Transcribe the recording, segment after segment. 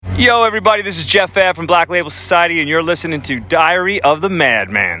Yo, everybody, this is Jeff Fab from Black Label Society, and you're listening to Diary of the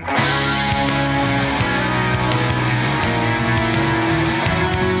Madman.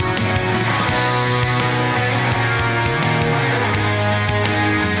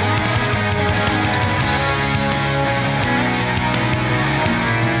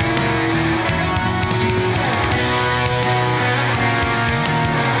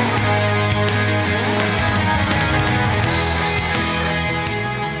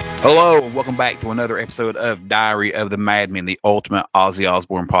 Hello, and welcome back to another episode of Diary of the Madman, the ultimate Ozzy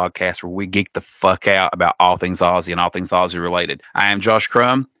Osbourne podcast where we geek the fuck out about all things Ozzy and all things Ozzy related. I am Josh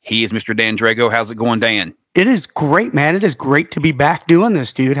Crum. He is Mr. Dan Drago. How's it going, Dan? It is great, man. It is great to be back doing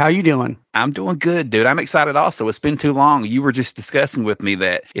this, dude. How you doing? I'm doing good, dude. I'm excited also. It's been too long. You were just discussing with me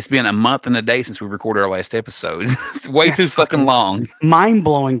that it's been a month and a day since we recorded our last episode. It's way too fucking long.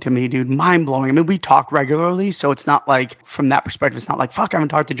 Mind-blowing to me, dude. Mind-blowing. I mean, we talk regularly, so it's not like, from that perspective, it's not like, fuck, I haven't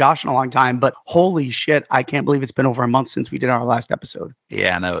talked to Josh in a long time. But holy shit, I can't believe it's been over a month since we did our last episode.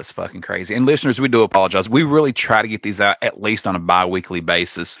 Yeah, I know. It's fucking crazy. And listeners, we do apologize. We really try to get these out at least on a bi-weekly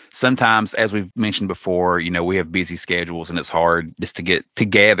basis. Sometimes, as we've mentioned before, you know, we have busy schedules and it's hard just to get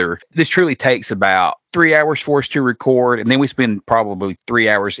together. This truly takes about 3 hours for us to record, and then we spend probably 3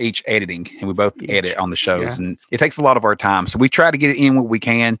 hours each editing, and we both edit on the shows, and it takes a lot of our time. So we try to get it in what we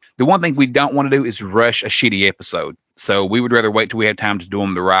can. The one thing we don't want to do is rush a shitty episode. So we would rather wait till we have time to do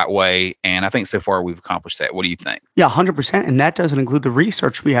them the right way, and I think so far we've accomplished that. What do you think? Yeah, 100%, and that doesn't include the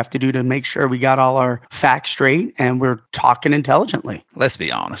research we have to do to make sure we got all our facts straight and we're talking intelligently. Let's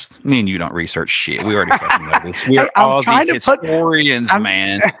be honest. Me and you don't research shit. We already fucking know this. We're Aussie historians,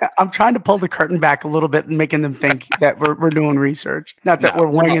 man. I'm trying to pull the curtain back a little bit and making them think that we're doing research, not that we're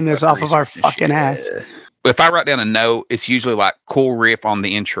winging this off of our fucking ass. If I write down a note, it's usually like cool riff on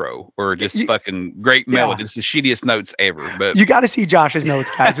the intro or just fucking great melody. It's the shittiest notes ever. But you got to see Josh's notes,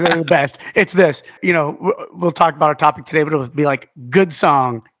 guys. They're the best. It's this. You know, we'll talk about our topic today, but it'll be like good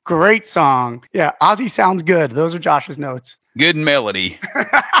song, great song. Yeah, Ozzy sounds good. Those are Josh's notes. Good melody.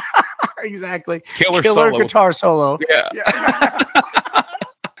 Exactly. Killer solo. Guitar solo. Yeah.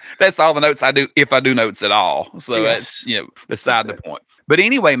 That's all the notes I do, if I do notes at all. So that's, you know, beside the point. But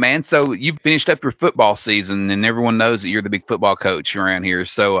anyway, man, so you finished up your football season, and everyone knows that you're the big football coach around here.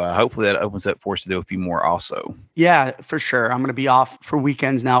 So hopefully that opens up for us to do a few more also. Yeah, for sure. I'm going to be off for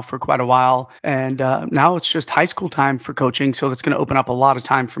weekends now for quite a while. And now it's just high school time for coaching. So that's going to open up a lot of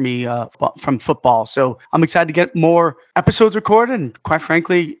time for me from football. So I'm excited to get more episodes recorded. And quite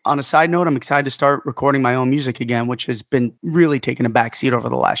frankly, on a side note, I'm excited to start recording my own music again, which has been really taking a backseat over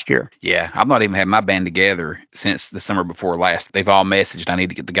the last year. Yeah, I've not even had my band together since the summer before last. They've all messaged, I need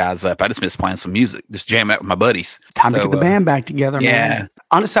to get the guys up. I just miss playing some music, just jam out with my buddies. Time to get the band back together, man.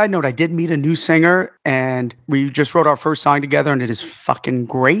 On a side note, I did meet a new singer, and we just wrote our first song together, and it is fucking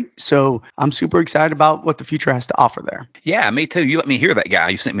great. So I'm super excited about what the future has to offer there. Yeah, me too. You let me hear that guy.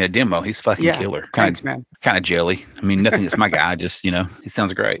 You sent me a demo. He's fucking killer. Thanks, man. Kind of jelly. I mean, nothing against my guy. Just, you know, he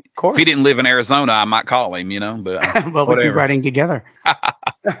sounds great. Of course. If he didn't live in Arizona, I might call him, you know, but well, we'll be writing together.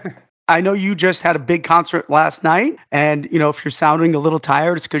 I know you just had a big concert last night, and, you know, if you're sounding a little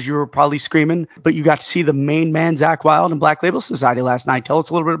tired, it's because you were probably screaming, but you got to see the main man, Zakk Wylde, and Black Label Society last night. Tell us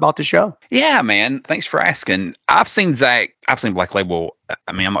a little bit about the show. Yeah, man. Thanks for asking. I've seen Zakk. I've seen Black Label.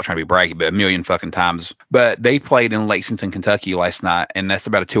 I mean, I'm not trying to be braggy, but a million fucking times. But they played in Lexington, Kentucky last night, and that's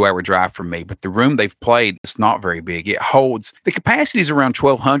about a 2-hour drive from me. But the room they've played, it's not very big. It holds, the capacity is around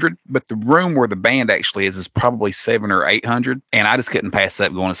 1,200, but the room where the band actually is probably 700 or 800. And I just couldn't pass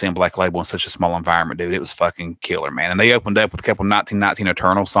up going to see Black Label in such a small environment, dude. It was fucking killer, man. And they opened up with a couple of 1919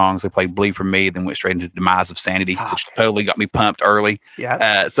 Eternal songs. They played Bleed For Me, then went straight into Demise of Sanity, which totally got me pumped early.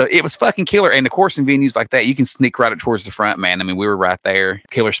 Yeah. So it was fucking killer. And of course, in venues like that, you can sneak right up towards the front, man. I mean, we were right there.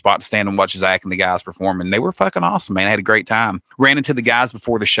 Killer spot to stand and watch Zakk and the guys perform. And they were fucking awesome, man. I had a great time. Ran into the guys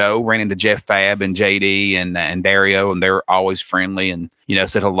before the show, ran into Jeff Fab and JD and Dario, and they're always friendly and, you know,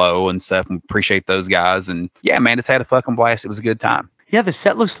 said hello and stuff, and appreciate those guys. And yeah, man, just had a fucking blast. It was a good time. Yeah, the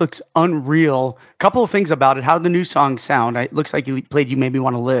set list looks unreal. Couple of things about it. How did the new songs sound? It looks like you played You Made Me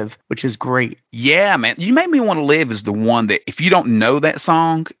Want to Live, which is great. Yeah, man. You Made Me Want to Live is the one that if you don't know that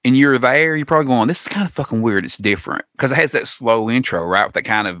song and you're there, you're probably going, this is kind of fucking weird. It's different. Because it has that slow intro, right? With that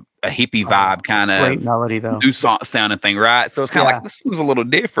kind of a hippie vibe, kind of great melody, though. New song sounding thing, right? So it's kind of like, this was a little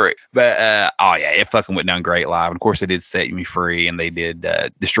different. But, oh, yeah, it fucking went down great live. And of course, they did Set Me Free, and they did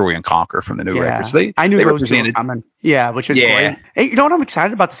Destroy and Conquer from the new records. I knew they those two were coming. Yeah, which is great. Hey, you know what? I'm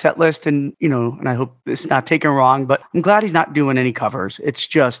excited about the set list, and, you know, and I hope it's not taken wrong, but I'm glad he's not doing any covers. It's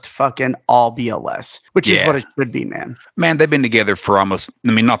just fucking all BLS, which is what it should be, man. Man, they've been together for almost,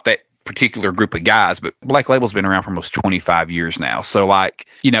 I mean, not that particular group of guys, but Black Label's been around for almost 25 years now. So, like,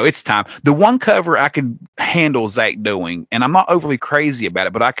 it's time. The one cover I could handle Zach doing, and I'm not overly crazy about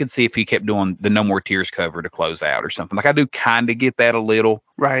it, but I could see if he kept doing the No More Tears cover to close out or something. Like, I do kind of get that a little.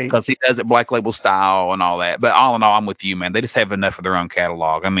 Right. Because he does it Black Label style and all that. But all in all, I'm with you, man. They just have enough of their own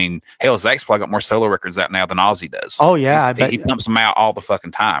catalog. I mean, hell, Zach's probably got more solo records out now than Ozzy does. Oh, yeah. I bet. He pumps them out all the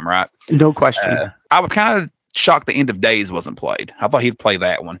fucking time, right? No question. I was kind of shocked the End of Days wasn't played. I thought he'd play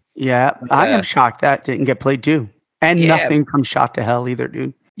that one. Yeah, I am shocked that didn't get played too. And nothing from Shot to Hell either,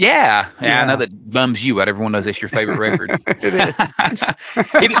 dude. Yeah, I know that bums you out. Everyone knows it's your favorite record. It is.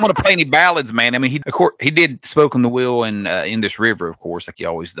 He didn't want to play any ballads, man. I mean, he did Spoke on the Wheel and In This River, of course, like he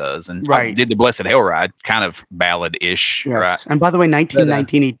always does. And did the Blessed Hell Ride, kind of ballad-ish, yes. right? And by the way,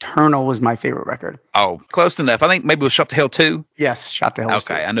 1919 Eternal was my favorite record. Oh, close enough. I think maybe it was Shot to Hell 2. Yes, Shot to Hell.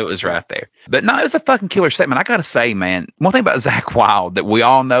 Okay, I knew it was right there. But no, it was a fucking killer statement. I got to say, man, one thing about Zakk Wylde that we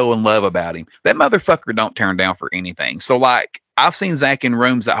all know and love about him, that motherfucker don't turn down for anything. So, like, I've seen Zach in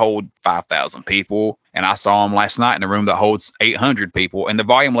rooms that hold 5,000 people, and I saw him last night in a room that holds 800 people, and the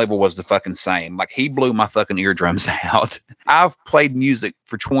volume level was the fucking same. Like, he blew my fucking eardrums out. I've played music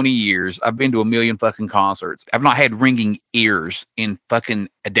for 20 years. I've been to a million fucking concerts. I've not had ringing ears in fucking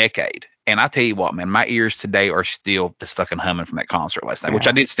a decade. And I tell you what, man, my ears today are still just fucking humming from that concert last night, which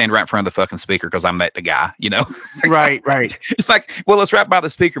I did stand right in front of the fucking speaker because I'm that the guy, Right. It's like, well, it's right by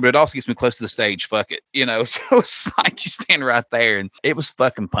the speaker, but it also gets me close to the stage. Fuck it, So it's like you stand right there, and it was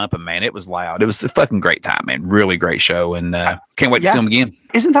fucking pumping, man. It was loud. It was a fucking great time, man. Really great show, and can't wait to see him again.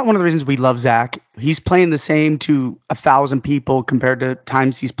 Isn't that one of the reasons we love Zach? He's playing the same to 1,000 people compared to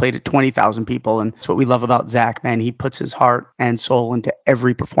times he's played at 20,000 people. And that's what we love about Zach, man. He puts his heart and soul into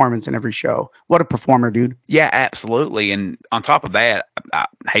every performance and every show. What a performer, dude. Yeah, absolutely. And on top of that, I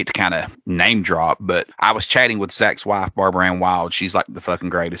hate to kind of name drop, but I was chatting with Zach's wife, Barbara Ann Wylde. She's like the fucking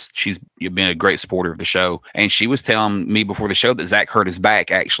greatest. She's been a great supporter of the show. And she was telling me before the show that Zach hurt his back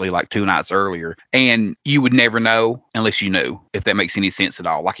actually like 2 nights earlier. And you would never know unless you knew, if that makes any sense at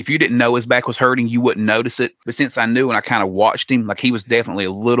all. Like, if you didn't know his back was hurting, you wouldn't notice it. But since I knew and I kind of watched him, like, he was definitely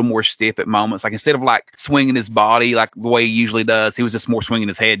a little more stiff at moments. Like, instead of like swinging his body like the way he usually does, he was just more swinging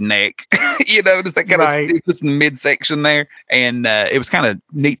his head and neck, just that kind of stiffness in the midsection there. And it was kind of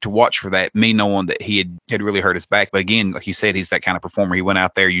neat to watch for that, me knowing that he had really hurt his back. But again, like you said, he's that kind of performer. He went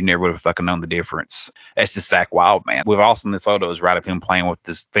out there, you never would have fucking known the difference. That's just Zakk Wylde, man. We've all seen the photos, right, of him playing with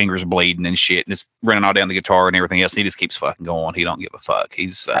his fingers bleeding and shit, and just running all down the guitar and everything else. He just keeps fucking going. He don't give a fuck.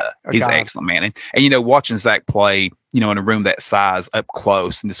 He's excellent, man. And watching Zach play, in a room that size up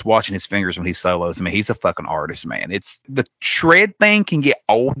close and just watching his fingers when he solos. I mean, he's a fucking artist, man. It's the shred thing can get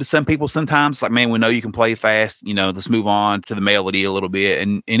old to some people sometimes. Like, man, we know you can play fast, let's move on to the melody a little bit.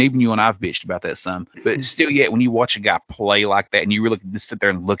 And even you and I've bitched about that some, but still yet when you watch a guy play like that and you really just sit there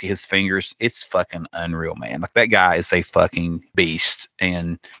and look at his fingers, it's fucking unreal, man. Like, that guy is a fucking beast.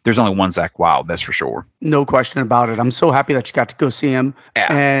 And there's only one Zakk Wylde, that's for sure. No question about it. I'm so happy that you got to go see him. Yeah.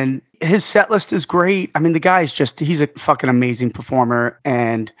 And his set list is great. I mean, the guy is he's a fucking amazing performer.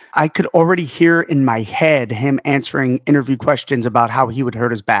 And I could already hear in my head him answering interview questions about how he would hurt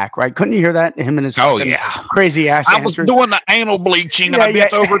his back, right? Couldn't you hear that? Him and his crazy ass I was doing the anal bleaching and I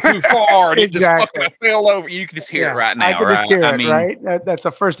bent over too far and it just fucking fell over. You can just hear it right now, I could right? Just hear it, right? That's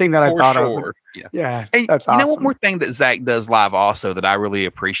the first thing that I thought of. Yeah, and that's awesome. One more thing that Zach does live also that I really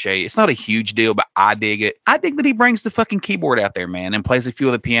appreciate. It's not a huge deal, but I dig it. I dig that he brings the fucking keyboard out there, man, and plays a few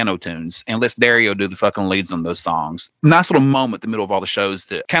of the piano tunes and lets Dario do the fucking leads on those songs. Nice little moment in the middle of all the shows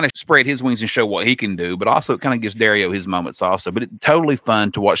to kind of spread his wings and show what he can do, but also it kind of gives Dario his moments also. But it's totally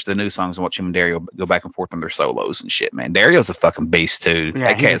fun to watch the new songs and watch him and Dario go back and forth on their solos and shit, man. Dario's a fucking beast too. Yeah,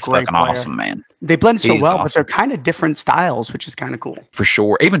 that cat's fucking awesome, man. They blend so well, but they're kind of different styles, which is kind of cool. For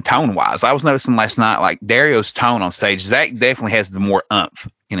sure. Even tone-wise. I was noticing last night, like, Dario's tone on stage, Zach definitely has the more umph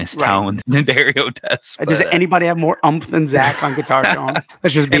in his tone than Dario does. Does anybody have more umph than Zach on guitar tone?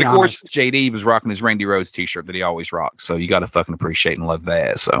 Let's just be honest. And of course, JD was rocking his Randy Rhoads t-shirt that he always rocks. So you got to fucking appreciate and love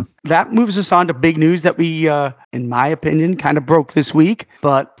that. So that moves us on to big news that we, in my opinion, kind of broke this week.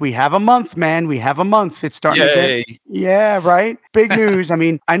 But we have a month, man. We have a month. It's starting to get... Yeah, right? Big news. I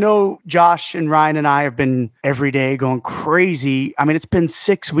mean, I know Josh and Ryan and I have been every day going crazy. I mean, it's been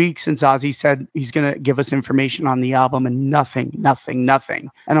 6 weeks since Ozzy said he's going to give us information on the album and nothing.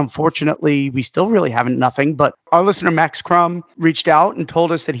 And unfortunately, we still really haven't nothing. But our listener, Max Crum, reached out and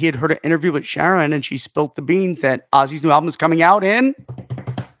told us that he had heard an interview with Sharon and she spilled the beans that Ozzy's new album is coming out in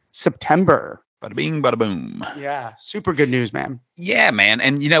September. Bada bing, bada boom. Yeah, super good news, man. Yeah, man.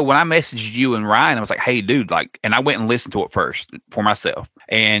 And when I messaged you and Ryan, I was like, hey, dude, and I went and listened to it first for myself.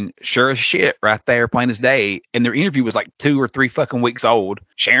 And sure as shit, right there, plain as day. And their interview was like 2 or 3 fucking weeks old.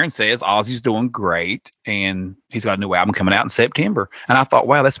 Sharon says Ozzy's doing great and he's got a new album coming out in September. And I thought,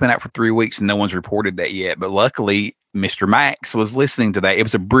 wow, that's been out for 3 weeks and no one's reported that yet. But luckily, Mr. Max was listening to that. It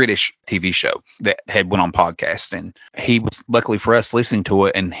was a British TV show that had went on podcast, and he was luckily for us listening to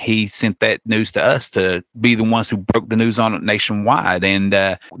it, and he sent that news to us to be the ones who broke the news on it nationwide. And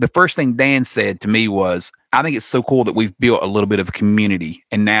the first thing Dan said to me was, I think it's so cool that we've built a little bit of a community,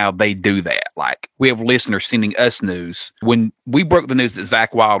 and now they do that. Like, we have listeners sending us news. When we broke the news that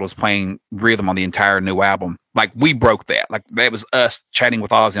Zakk Wylde was playing rhythm on the entire new album, like, we broke that. Like, that was us chatting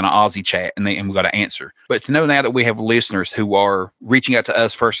with Ozzy in an Ozzy chat, and we got an answer. But to know now that we have listeners who are reaching out to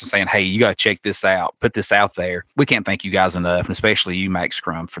us first and saying, hey, you got to check this out, put this out there. We can't thank you guys enough, and especially you, Max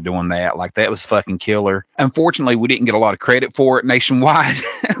Crum, for doing that. Like, that was fucking killer. Unfortunately, we didn't get a lot of credit for it nationwide.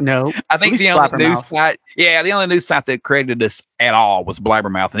 No. I think the only news site that credited us at all was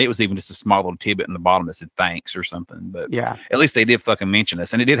Blabbermouth, and it was even just a small little tidbit in the bottom that said thanks or something. But yeah, at least they did fucking mention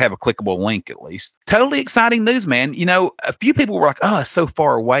us, and it did have a clickable link at least. Totally exciting news, man. A few people were like, oh, it's so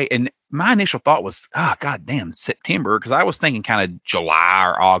far away. And my initial thought was, oh, goddamn, September, because I was thinking kind of July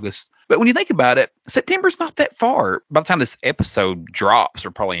or August. But when you think about it, September's not that far. By the time this episode drops,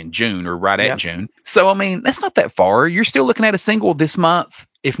 or probably in June or right at June. So, I mean, that's not that far. You're still looking at a single this month,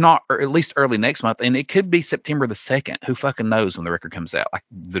 if not, or at least early next month. And it could be September the 2nd. Who fucking knows when the record comes out, like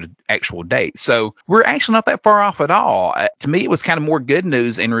the actual date. So we're actually not that far off at all. To me, it was kind of more good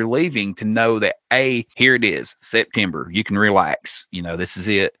news and relieving to know that, A, here it is, September. You can relax. This is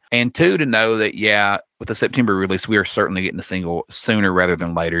it. And 2, to know that, with the September release, we are certainly getting the single sooner rather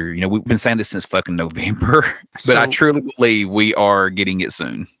than later. We've been saying this since fucking November, but I truly believe we are getting it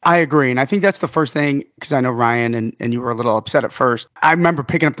soon. I agree. And I think that's the first thing, because I know Ryan and you were a little upset at first. I remember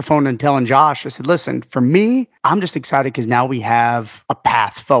picking up the phone and telling Josh, I said, listen, for me, I'm just excited because now we have a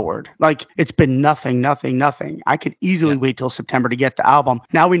path forward. Like, it's been nothing. I could easily wait till September to get the album.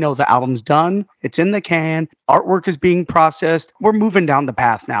 Now we know the album's done. It's in the can. Artwork is being processed. We're moving down the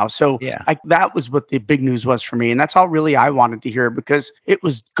path now. So that was what the big news was for me. And that's all really I wanted to hear, because it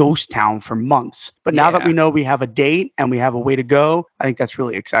was ghost town for months. But now that we know we have a date and we have a way to go, I think that's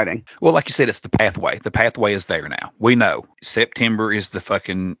really exciting. Well, like you said, it's the pathway. The pathway is there now. We know September is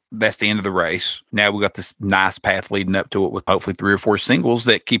that's the end of the race. Now we got this nice path leading up to it with hopefully 3 or 4 singles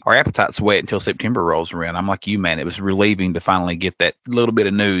that keep our appetites wet until September rolls around. I'm like you, man. It was relieving to finally get that little bit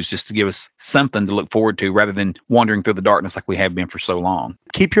of news just to give us something to look forward to rather than wandering through the darkness like we have been for so long.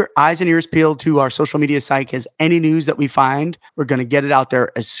 Keep your eyes and ears peeled to our social media site, because any news that we find, we're going to get it out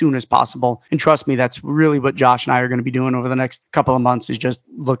there as soon as possible. And trust me, that's really what Josh and I are going to be doing over the next couple of months, is just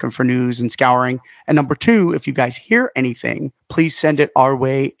looking for news and scouring. And number 2, if you guys hear anything, please send it our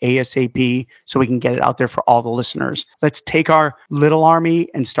way ASAP so we can get it out there for all the listeners. Let's take our little army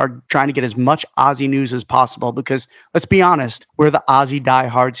and start trying to get as much Ozzy news as possible, because let's be honest, we're the Ozzy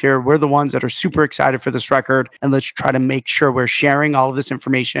diehards here. We're the ones that are super excited for this record, and let's try to make sure we're sharing all of this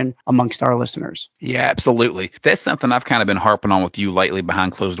information amongst our listeners. Yeah, absolutely. That's something I've kind of been harping on with you lately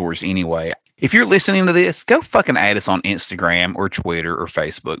behind closed doors anyway. If you're listening to this, go fucking add us on Instagram or Twitter or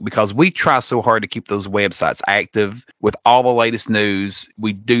Facebook, because we try so hard to keep those websites active with all the latest news.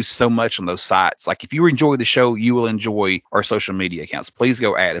 We do so much on those sites. Like, if you enjoy the show, you will enjoy our social media accounts. Please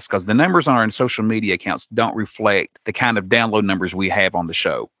go add us, because the numbers on our social media accounts don't reflect the kind of download numbers we have on the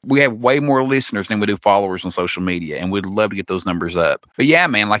show. We have way more listeners than we do followers on social media, and we'd love to get those numbers up. But yeah,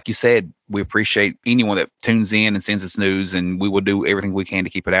 man, like you said, we appreciate anyone that tunes in and sends us news, and we will do everything we can to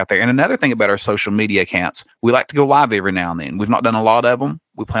keep it out there. And another thing about our social media accounts, we like to go live every now and then. We've not done a lot of them.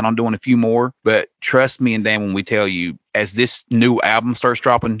 We plan on doing a few more, but trust me and Dan when we tell you, as this new album starts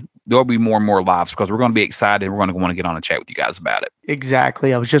dropping, there'll be more and more lives, because we're going to be excited. We're going to want to get on and chat with you guys about it.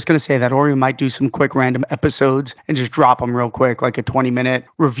 Exactly. I was just going to say that, or we might do some quick random episodes and just drop them real quick, like a 20-minute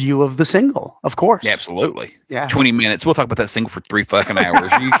review of the single, of course. Yeah, absolutely. Yeah. 20 minutes. We'll talk about that single for 3 fucking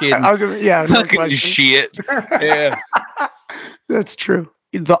hours. Are you kidding? Fucking shit. Yeah. That's true.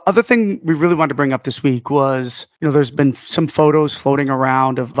 The other thing we really wanted to bring up this week was, there's been some photos floating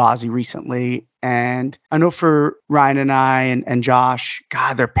around of Ozzy recently. And I know for Ryan and I and Josh,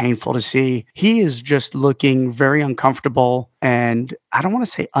 God, they're painful to see. He is just looking very uncomfortable, and I don't want to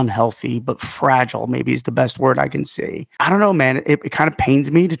say unhealthy, but fragile maybe is the best word I can say. I don't know, man. It kind of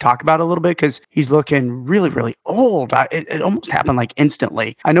pains me to talk about it a little bit, because he's looking really, really old. It almost happened like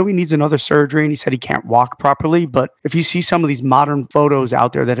instantly. I know he needs another surgery, and he said he can't walk properly. But if you see some of these modern photos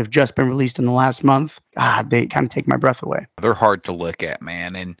out there that have just been released in the last month, they kind of take my breath away. They're hard to look at,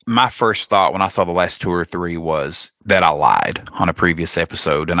 man. And my first thought when I saw the last 2 or 3 was that I lied on a previous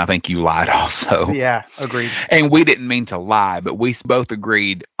episode. And I think you lied also. Yeah, agreed. And we didn't mean to lie, but we both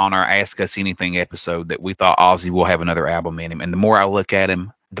agreed on our Ask Us Anything episode that we thought Ozzy will have another album in him. And the more I look at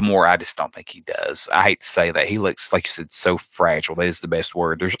him, the more I just don't think he does. I hate to say that. He looks, like you said, so fragile. That is the best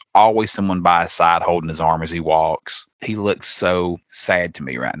word. There's always someone by his side holding his arm as he walks. He looks so sad to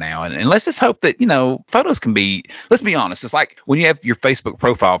me right now. And let's just hope that, photos can be, let's be honest. It's like when you have your Facebook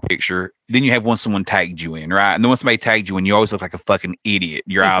profile picture, then you have one someone tagged you in, right? And then when somebody tagged you in, you always look like a fucking idiot.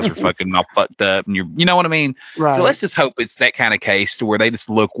 Your eyes are fucking all fucked up and you know what I mean? Right. So let's just hope it's that kind of case to where they just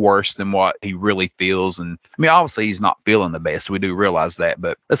look worse than what he really feels. And I mean, obviously he's not feeling the best. We do realize that,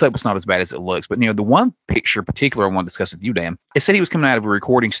 but let's hope it's not as bad as it looks. But the one picture in particular I want to discuss with you, Dan, it said he was coming out of a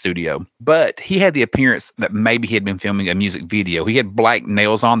recording studio, but he had the appearance that maybe he had been filming a music video. He had black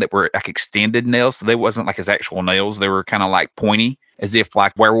nails on that were like extended nails. So they wasn't like his actual nails. They were kind of like pointy, as if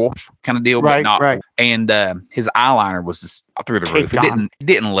like werewolf kind of deal, but not. Right. And his eyeliner was just through the roof. It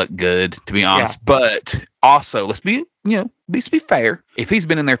didn't look good, to be honest. Yeah. But also, let's be fair. If he's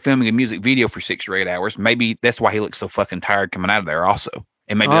been in there filming a music video for 6 or 8 hours, maybe that's why he looks so fucking tired coming out of there also.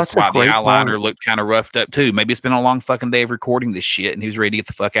 And maybe that's why the eyeliner looked kind of roughed up too. Maybe it's been a long fucking day of recording this shit and he was ready to get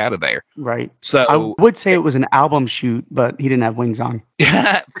the fuck out of there. Right. So I would say it was an album shoot, but he didn't have wings on.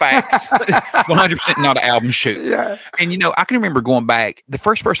 Facts. 100% not an album shoot. Yeah. And I can remember going back, the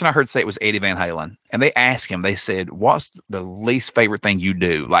first person I heard say it was Eddie Van Halen. And they asked him, they said, what's the least favorite thing you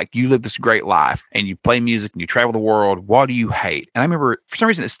do? Like, you live this great life and you play music and you travel the world. What do you hate? And I remember, for some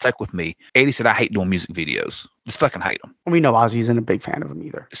reason, it stuck with me. Eddie said, I hate doing music videos. Just fucking hate them. We know Ozzy isn't a big fan of them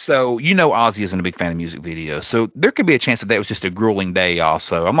either. So, Ozzy isn't a big fan of music videos. So there could be a chance that was just a grueling day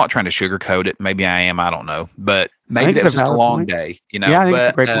also. I'm not trying to sugarcoat it. Maybe I am. I don't know. But maybe that was just a long day, Yeah, I think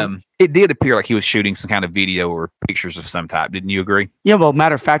it's a great point. It did appear like he was shooting some kind of video or pictures of some type. Didn't you agree? Yeah, well,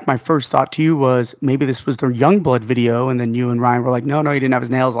 matter of fact, my first thought to you was maybe this was the Youngblood video. And then you and Ryan were like, no, he didn't have his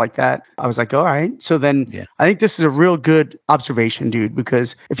nails like that. I was like, all right. So then I think this is a real good observation, dude,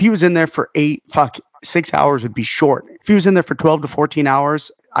 because if he was in there for 6 hours would be short. If he was in there for 12 to 14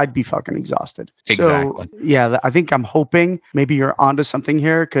 hours, I'd be fucking exhausted. Exactly. So, yeah, I think I'm hoping maybe you're onto something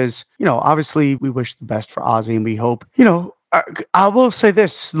here because, obviously we wish the best for Ozzy and we hope, I will say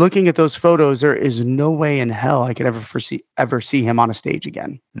this, looking at those photos, there is no way in hell I could ever see him on a stage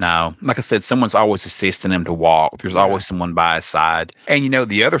again. No, like I said, someone's always assisting him to walk. There's always someone by his side. And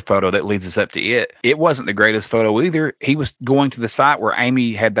the other photo that leads us up to it wasn't the greatest photo either. He was going to the site where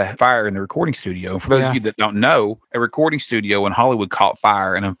Amy had the fire in the recording studio. And for those of you that don't know, a recording studio in Hollywood caught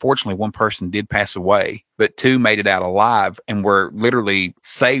fire. And unfortunately, one person did pass away, but 2 made it out alive and were literally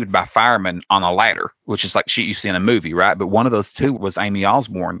saved by firemen on a ladder, which is like shit you see in a movie, right? But one of those 2 was Amy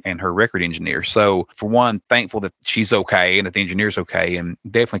Osborne and her record engineer. So for one, thankful that she's okay and that the engineer's okay, and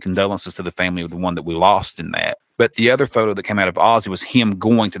definitely condolences to the family of the one that we lost in that. But the other photo that came out of Ozzy was him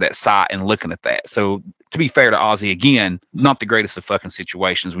going to that site and looking at that. So to be fair to Ozzy, again, not the greatest of fucking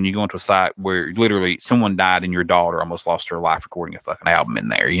situations when you go into a site where literally someone died and your daughter almost lost her life recording a fucking album in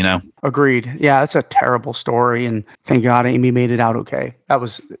there, Agreed. Yeah, that's a terrible story. And thank God Amy made it out okay. That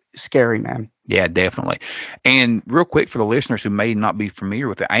was scary, man. Yeah, definitely. And real quick for the listeners who may not be familiar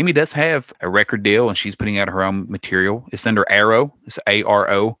with it, Amy does have a record deal and she's putting out her own material. It's under Arrow. It's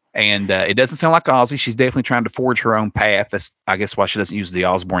ARO. And it doesn't sound like Ozzy. She's definitely trying to forge her own path. That's, I guess, why she doesn't use the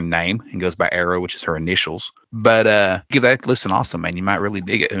Osborne name and goes by Arrow, which is her initials. But give that a listen also, man. You might really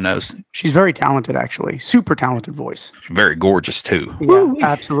dig it. Who knows? She's very talented, actually. Super talented voice. Very gorgeous, too. Yeah,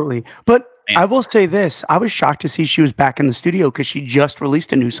 absolutely. But I will say this. I was shocked to see she was back in the studio because she just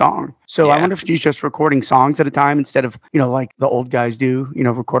released a new song. So I wonder if she's just recording songs at a time instead of, like the old guys do,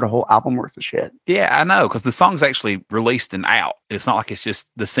 record a whole album worth of shit. Yeah, I know, because the song's actually released and out. It's not like it's just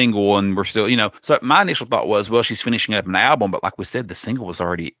the single and we're still, So my initial thought was, well, she's finishing up an album. But like we said, the single was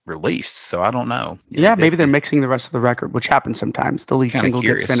already released. So I don't know. Yeah, maybe they're mixing the rest of the record, which happens sometimes. The lead single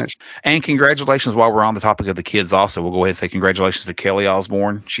gets finished. And congratulations, while we're on the topic of the kids also, we'll go ahead and say congratulations to Kelly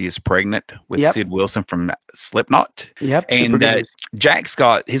Osbourne. She is pregnant with Sid Wilson from Slipknot. Yep. And Jack's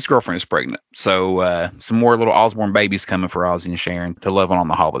got, his girlfriend is pregnant. So some more little Osbourne babies coming for Ozzy and Sharon to love on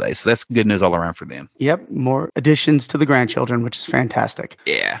the holidays. So that's good news all around for them. Yep. More additions to the grandchildren, which is fantastic.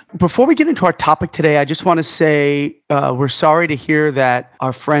 Yeah. Before we get into our topic today, I just want to say we're sorry to hear that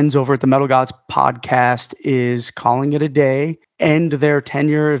our friends over at the Metal Gods podcast is calling it a day. end their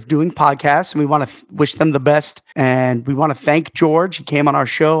tenure of doing podcasts, and we want to wish them the best. And we want to thank George. He came on our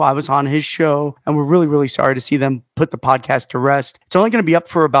show. I was on his show, and we're really, really sorry to see them put the podcast to rest. It's only going to be up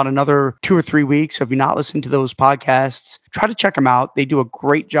for about another 2 or 3 weeks. So if you're not listening to those podcasts, try to check them out. They do a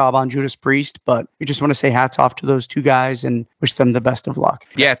great job on Judas Priest, but we just want to say hats off to those two guys and wish them the best of luck.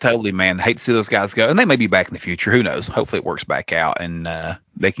 Yeah, totally, man. Hate to see those guys go. And they may be back in the future. Who knows? Hopefully it works back out and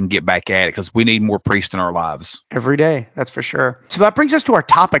they can get back at it because we need more priests in our lives. Every day, that's for sure. So that brings us to our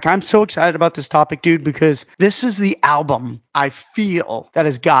topic. I'm so excited about this topic, dude, because this is the album I feel that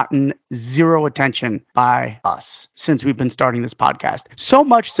has gotten zero attention by us since we've been starting this podcast. So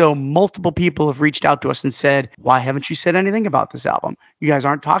much so, multiple people have reached out to us and said, why haven't you said anything about this album? You guys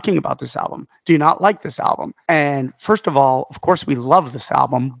aren't talking about this album. Do you not like this album? And first of all, of course, we love this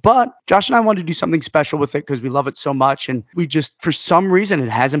album, but Josh and I wanted to do something special with it because we love it so much. And we just, for some reason, it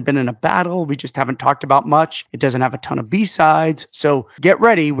hasn't been in a battle. We just haven't talked about much. It doesn't have a ton of B-sides. So get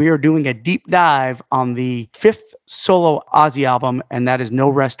ready. We are doing a deep dive on the 5th solo Ozzy album, and that is No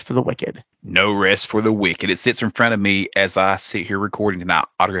Rest for the Wicked. No Rest for the Wicked. It sits in front of me as I sit here recording tonight,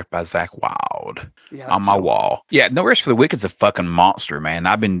 autographed by Zakk Wylde on my wall. Yeah, No Rest for the Wicked's a fucking monster, man.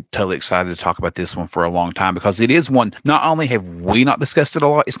 I've been totally excited to talk about this one for a long time because it is one, not only have we not discussed it a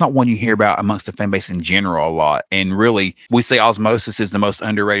lot, it's not one you hear about amongst the fan base in general a lot. And really, we say Osmosis is the most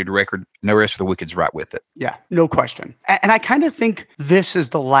underrated record. No Rest for the Wicked's right with it. Yeah, no question. And I kind of think this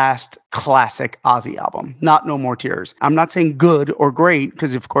is the last classic Ozzy album, not No More Tears. I'm not saying good or great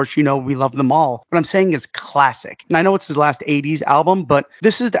because, of course, you know, we love them all. What I'm saying is classic. And I know it's his last 80s album, but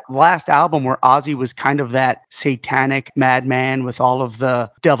this is the last album where Ozzy was kind of that satanic madman with all of the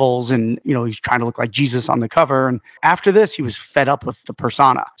devils and, you know, he's trying to look like Jesus on the cover. And after this, he was fed up with the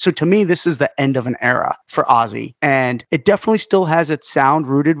persona. So to me, this is the end of an era for Ozzy. And it definitely still has its sound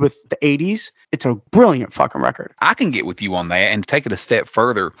rooted with the 80s. It's a brilliant fucking record. I can get with you on that and take it a step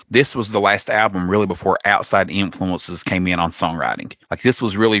further. This was the last album really before outside influences came in on songwriting. Like this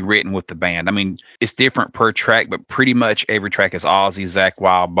was really written with the band. I mean, it's different per track, but pretty much every track is Ozzy, Zakk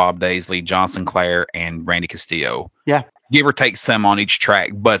Wylde, Bob Daisley, John Sinclair, and Randy Castillo. Yeah. Give or take some on each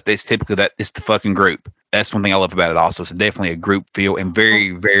track, but it's typically that it's the fucking group. That's one thing I love about it also. It's definitely a group feel and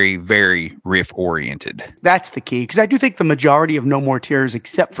very, very, very riff oriented. That's the key. Because I do think the majority of No More Tears,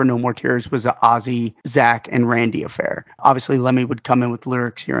 except for No More Tears, was a Ozzy, Zakk, and Randy affair. Obviously, Lemmy would come in with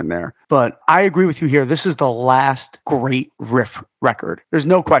lyrics here and there. But I agree with you here. This is the last great riff record. There's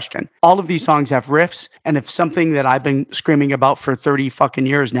no question. All of these songs have riffs. And if something that I've been screaming about for 30 fucking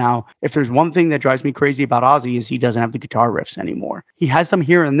years now, if there's one thing that drives me crazy about Ozzy is he doesn't have the guitar riffs anymore. He has them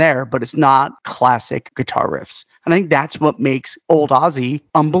here and there, but it's not classic guitar riffs. And I think that's what makes old Ozzy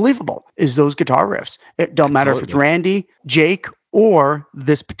unbelievable is those guitar riffs. It don't matter if it's Randy, Jake, or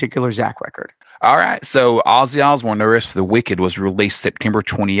this particular Zakk record. All right, so Ozzy Osbourne, No Rest for the Wicked was released September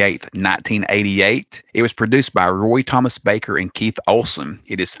 28th, 1988. It was produced by Roy Thomas Baker and Keith Olsen.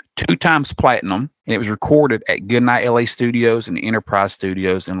 It is 2 times platinum, and it was recorded at Goodnight LA Studios and Enterprise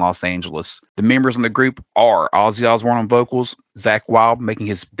Studios in Los Angeles. The members in the group are Ozzy Osbourne on vocals, Zakk Wylde making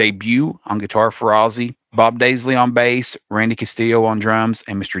his debut on guitar for Ozzy, Bob Daisley on bass, Randy Castillo on drums,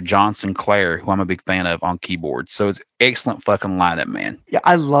 and Mr. John Sinclair, who I'm a big fan of, on keyboards. So it's excellent fucking lineup, man. Yeah,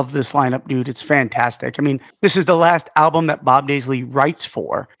 I love this lineup, dude. It's fantastic. I mean, this is the last album that Bob Daisley writes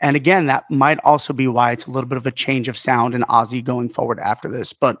for. And again, that might also be why it's a little bit of a change of sound in Ozzy going forward after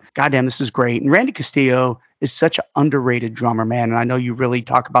this. But goddamn, this is great. And Randy Castillo is such an underrated drummer, man. And I know you really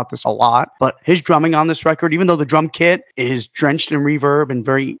talk about this a lot, but his drumming on this record, even though the drum kit is drenched in reverb and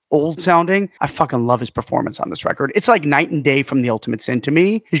very old sounding, I fucking love his performance on this record. It's like night and day from The Ultimate Sin. To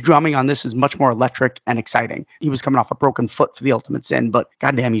me, his drumming on this is much more electric and exciting. He was coming off a broken foot for The Ultimate Sin, but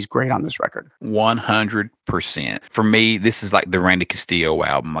goddamn, he's great on this record. 100%. For me, this is like the Randy Castillo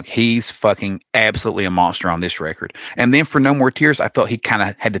album. Like he's fucking absolutely a monster on this record. And then for No More Tears, I felt he kind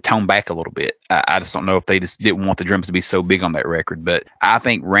of had to tone back a little bit. I just don't know if they just didn't want the drums to be so big on that record. But I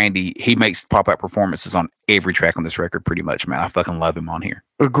think Randy, he makes pop-out performances on every track on this record pretty much, man. I fucking love him on here.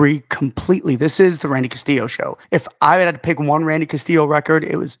 Agree completely. This is the Randy Castillo show. If I had to pick one Randy Castillo record,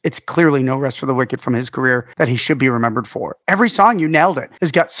 it's clearly No Rest for the Wicked from his career that he should be remembered for. Every song, you nailed it.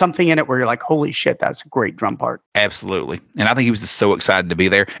 It's got something in it where you're like, holy shit, that's a great drum part. Absolutely. And I think he was just so excited to be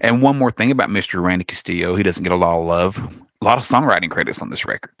there. And one more thing about Mr. Randy Castillo, he doesn't get a lot of love. A lot of songwriting credits on this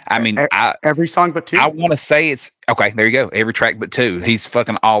record. I mean, every song but 2. I want to say it's okay. There you go. Every track but 2. He's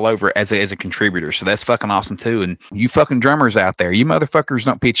fucking all over as a contributor. So that's fucking awesome too. And you fucking drummers out there, you motherfuckers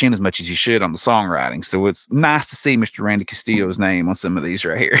don't pitch in as much as you should on the songwriting. So it's nice to see Mr. Randy Castillo's name on some of these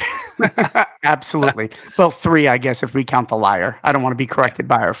right here. Absolutely. Well, 3, I guess, if we count The Liar. I don't want to be corrected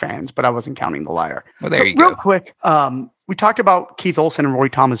by our fans, but I wasn't counting The Liar. Well, there you go. Real quick, we talked about Keith Olsen and Roy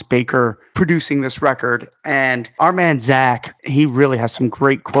Thomas Baker producing this record, and our man Zach, he really has some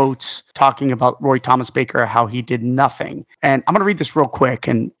great quotes talking about Roy Thomas Baker, how he did nothing. And I'm going to read this real quick,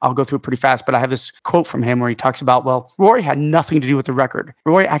 and I'll go through it pretty fast, but I have this quote from him where he talks about, well, Roy had nothing to do with the record.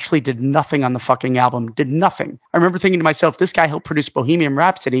 Roy actually did nothing on the fucking album, did nothing. I remember thinking to myself, this guy helped produce Bohemian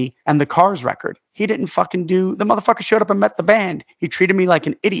Rhapsody and the Cars record. He didn't fucking do, the motherfucker showed up and met the band. He treated me like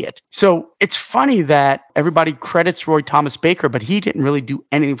an idiot. So it's funny that everybody credits Roy Thomas Baker, but he didn't really do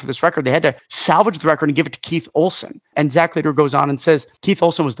anything for this record. They had to salvage the record and give it to Keith Olsen. And Zach later goes on and says, Keith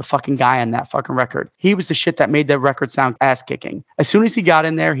Olsen was the fucking guy on that fucking record. He was the shit that made that record sound ass kicking. As soon as he got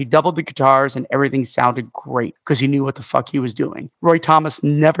in there, he doubled the guitars and everything sounded great because he knew what the fuck he was doing. Roy Thomas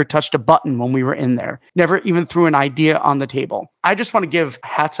never touched a button when we were in there, never even threw an idea on the table. I just want to give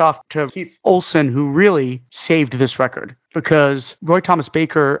hats off to Keith Olsen, who really saved this record, because Roy Thomas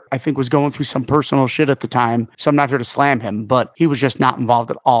Baker, I think, was going through some personal shit at the time. So I'm not here to slam him, but he was just not involved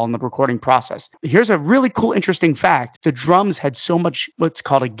at all in the recording process. Here's a really cool, interesting fact. The drums had so much what's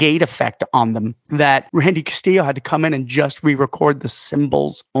called a gate effect on them that Randy Castillo had to come in and just re-record the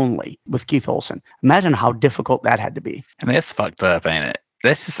cymbals only with Keith Olsen. Imagine how difficult that had to be. And that's fucked up, ain't it?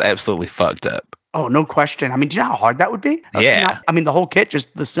 That's just absolutely fucked up. Oh, no question. I mean, do you know how hard that would be? Yeah. The whole kit,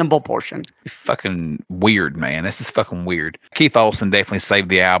 just the cymbal portion. Fucking weird, man. This is fucking weird. Keith Olsen definitely saved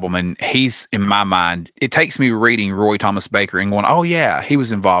the album, and he's, in my mind, it takes me reading Roy Thomas Baker and going, oh, yeah, he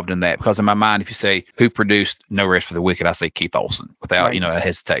was involved in that. Because in my mind, if you say, who produced No Rest for the Wicked, I say Keith Olsen without, right, a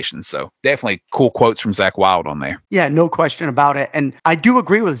hesitation. So definitely cool quotes from Zach Wilde on there. Yeah, no question about it. And I do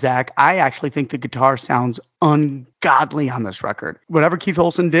agree with Zach. I actually think the guitar sounds ungodly on this record. Whatever Keith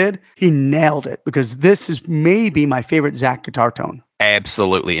Olsen did, he nailed it, because this is maybe my favorite Zach guitar tone.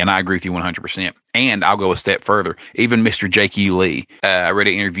 Absolutely. And I agree with you 100%. And I'll go a step further. Even Mr. Jake U. Lee, I read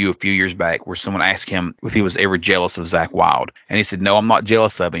an interview a few years back where someone asked him if he was ever jealous of Zach Wilde. And he said, no, I'm not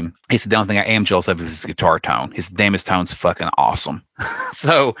jealous of him. He said, the only thing I am jealous of is his guitar tone. His tone's fucking awesome.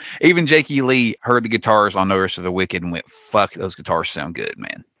 So even Jake U. Lee heard the guitars on No Rest for the Wicked and went, fuck, those guitars sound good,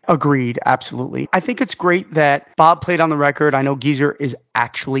 man. Agreed. Absolutely. I think it's great that Bob played on the record. I know Geezer is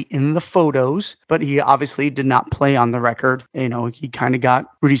actually in the photos, but he obviously did not play on the record. He kind of got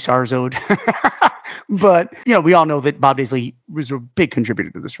Rudy Sarzo'd. But, we all know that Bob Daisley was a big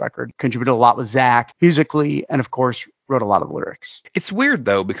contributor to this record, contributed a lot with Zach musically, and of course, wrote a lot of the lyrics. It's weird,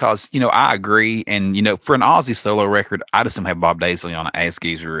 though, because, I agree. And, for an Ozzy solo record, I just don't have Bob Daisley on it as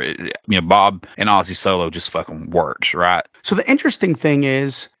Geezer. Bob and Ozzy solo just fucking works, right? So the interesting thing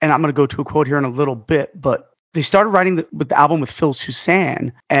is, and I'm going to go to a quote here in a little bit, but they started writing the album with Phil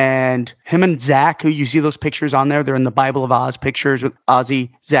Soussan, and him and Zach, who you see those pictures on there, they're in the Bible of Oz pictures with Ozzy,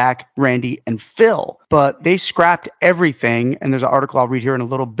 Zach, Randy, and Phil. But they scrapped everything, and there's an article I'll read here in a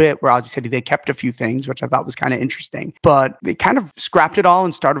little bit where Ozzy said they kept a few things, which I thought was kind of interesting. But they kind of scrapped it all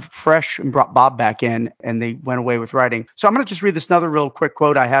and started fresh and brought Bob back in, and they went away with writing. So I'm going to just read this another real quick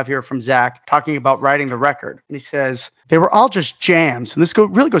quote I have here from Zach talking about writing the record. And he says, they were all just jams. And this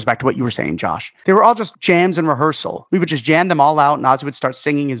really goes back to what you were saying, Josh. They were all just jams in rehearsal. We would just jam them all out, and Ozzy would start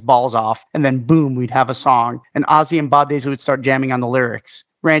singing his balls off, and then boom, we'd have a song. And Ozzy and Bob Daisley would start jamming on the lyrics.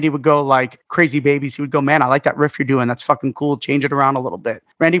 Randy would go like Crazy Babies. He would go, man, I like that riff you're doing. That's fucking cool. Change it around a little bit.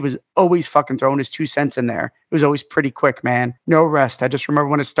 Randy was always fucking throwing his 2 cents in there. It was always pretty quick, man. No rest. I just remember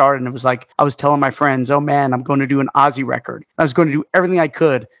when it started, and it was like, I was telling my friends, oh man, I'm going to do an Ozzy record. I was going to do everything I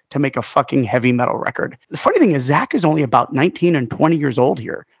could to make a fucking heavy metal record. The funny thing is, Zach is only about 19 and 20 years old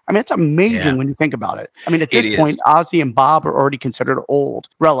here. I mean, it's amazing when you think about it. I mean, at this point, Ozzy and Bob are already considered old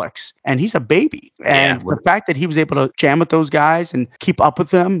relics, and he's a baby. And the fact that he was able to jam with those guys and keep up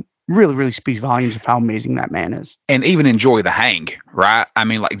with them really, really speaks volumes of how amazing that man is. And even enjoy the hang, right? I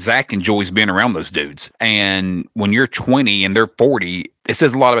mean, like Zach enjoys being around those dudes. And when you're 20 and they're 40, it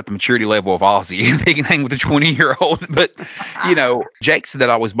says a lot about the maturity level of Ozzy. They can hang with a 20-year-old. But, Jake said that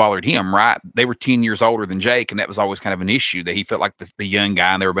always bothered him, right? They were 10 years older than Jake, and that was always kind of an issue, that he felt like the young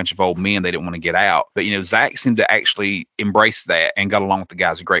guy, and they were a bunch of old men. They didn't want to get out. But, Zach seemed to actually embrace that and got along with the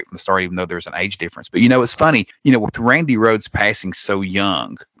guys great from the start, even though there's an age difference. But, it's funny, with Randy Rhoads passing so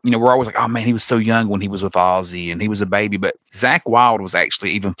young, we're always like, oh, man, he was so young when he was with Ozzy, and he was a baby. But Zach Wilde was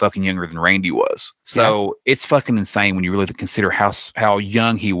actually even fucking younger than Randy was. So it's fucking insane when you really consider how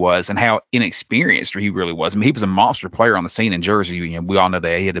young he was and how inexperienced he really was. I mean, he was a monster player on the scene in Jersey. You know, we all know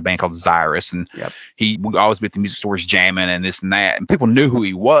that he had a band called Zyrus, and he would always be at the music stores jamming and this and that. And people knew who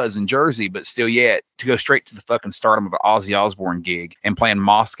he was in Jersey, but still yet to go straight to the fucking stardom of an Ozzy Osbourne gig and play in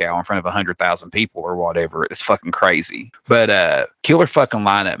Moscow in front of 100,000 people or whatever, it's fucking crazy. But killer fucking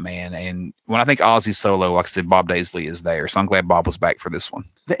lineup, man. And when I think Ozzy solo, like I said, Bob Daisley is there. So I'm glad Bob was back for this one.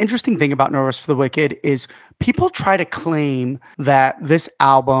 The interesting thing about No Rest for the Wicked is people try to claim that this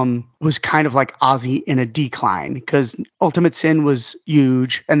album was kind of like Ozzy in a decline because Ultimate Sin was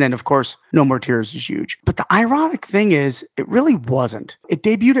huge. And then, of course, No More Tears is huge. But the ironic thing is it really wasn't. It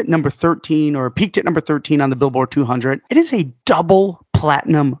debuted at number 13 or peaked at number 13 on the Billboard 200. It is a double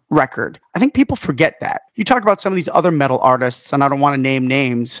platinum record. I think people forget that. You talk about some of these other metal artists, and I don't want to name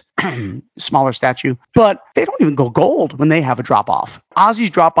names, smaller statue, but they don't even go gold when they have a drop off. Ozzy's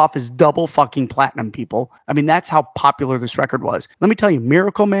drop off is double fucking platinum, people. I mean, that's how popular this record was. Let me tell you,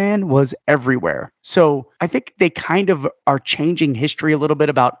 Miracle Man was everywhere. So I think they kind of are changing history a little bit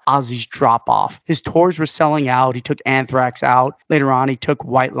about Ozzy's drop off. His tours were selling out. He took Anthrax out. Later on, he took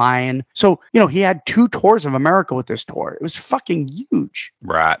White Lion. So, you know, he had 2 tours of America with this tour. It was fucking huge.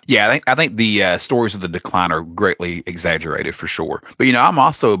 Right. Yeah, I think the stories of the decline are greatly exaggerated for sure. But, you know, I'm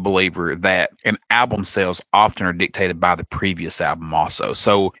also a believer that an album sales often are dictated by the previous album also.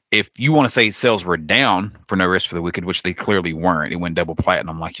 So if you want to say sales were down for No Rest for the Wicked, which they clearly weren't, it went double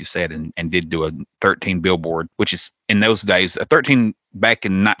platinum, like you said, and did do a 13 Billboard, which is in those days, a 13 back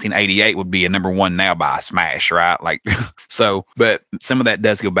in 1988 would be a number 1 now by a smash, right? Like, so, but some of that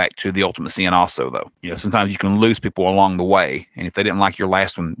does go back to the Ultimate Sin also, though. You know, sometimes you can lose people along the way. And if they didn't like your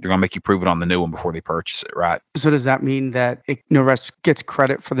last one, they're going to make you prove it on the new one before they purchase it, right? So does that mean that No Rest gets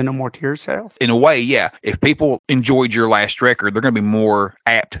credit for the No More Tears sales? In a way, yeah. If people enjoyed your last record, they're going to be more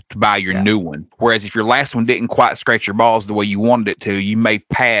apt to buy your new one. Whereas if your last one didn't quite scratch your balls the way you wanted it to, you may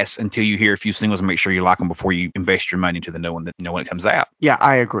pass until you hear a few singles and make sure you like them before you invest your money into the new one that, you know, when it comes out. Yeah,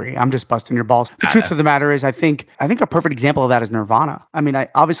 I agree. I'm just busting your balls. The truth of the matter is, I think a perfect example of that is Nirvana. I mean,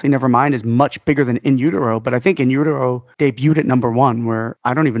 obviously Nevermind is much bigger than In Utero, but I think In Utero debuted at number 1, where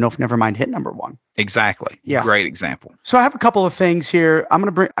I don't even know if Nevermind hit number 1. Exactly. Yeah. Great example. So I have a couple of things here. I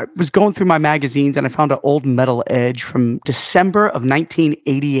was going through my magazines and I found an old Metal Edge from December of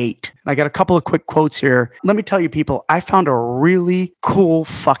 1988. I got a couple of quick quotes here. Let me tell you, people, I found a really cool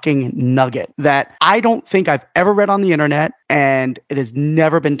fucking nugget that I don't think I've ever read on the internet, and it has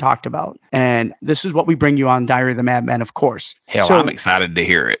never been talked about. And this is what we bring you on Diary of the Madman, of course. Hell, I'm excited to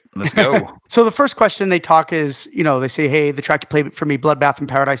hear it. Let's go. So the first question they talk is, you know, they say, hey, the track you played for me, Bloodbath in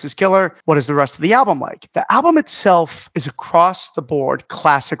Paradise is killer. What is the rest of the album like? The album itself is across the board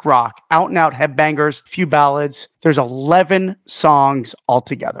classic rock, out and out headbangers, few ballads. There's 11 songs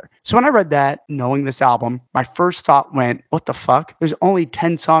altogether. So when I read that, knowing this album, my first thought went, what the fuck? There's only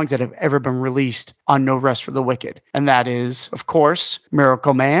 10 songs that have ever been released on No Rest for the Wicked. And that is, of course,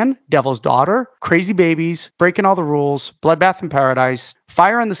 Miracle Man, Devil's Daughter, Crazy Babies, Breaking All the Rules, Bloodbath in Paradise,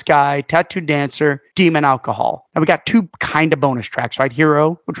 Fire in the Sky, Tattooed Dancer, Demon Alcohol. And we got 2 kind of bonus tracks, right?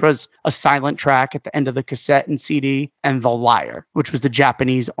 Hero, which was a silent track at the end of the cassette and CD, and The Liar, which was the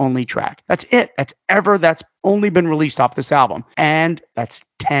Japanese only track. That's it. That's only been released off this album. And that's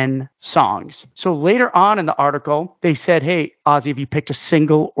 10 songs. So later on in the article, they said, hey, Ozzy, have you picked a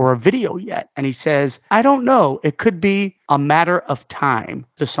single or a video yet? And he says, I don't know. It could be A Matter of Time,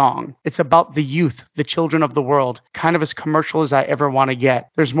 the song. It's about the youth, the children of the world, kind of as commercial as I ever want to get.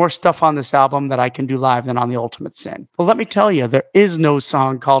 There's more stuff on this album that I can do live than on the Ultimate Sin. Well, let me tell you, there is no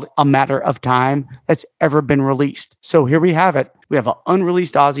song called A Matter of Time that's ever been released. So here we have it. We have an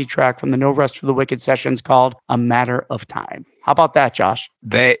unreleased Ozzy track from the No Rest for the Wicked sessions called A Matter of Time. How about that, Josh?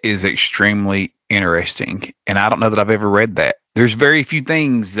 That is extremely interesting. And I don't know that I've ever read that. There's very few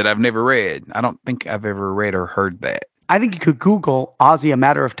things that I've never read. I don't think I've ever read or heard that. I think you could Google Ozzy A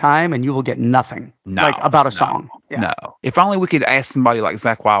Matter of Time and you will get nothing about a song. Yeah. No. If only we could ask somebody like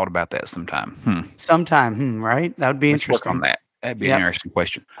Zakk Wylde about that sometime. Sometime, right? That would be interesting. Let's work on that. That'd be an interesting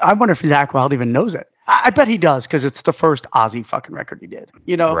question. I wonder if Zakk Wylde even knows it. I bet he does, because it's the first Ozzy fucking record he did.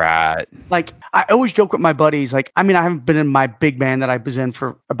 You know? Right. Like, I always joke with my buddies. Like, I mean, I haven't been in my big band that I was in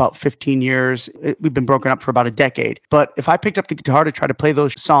for about 15 years. We've been broken up for about a decade. But if I picked up the guitar to try to play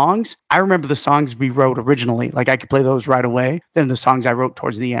those songs, I remember the songs we wrote originally. Like, I could play those right away. Then the songs I wrote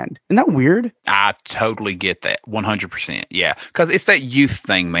towards the end. Isn't that weird? I totally get that. 100%. Yeah. Because it's that youth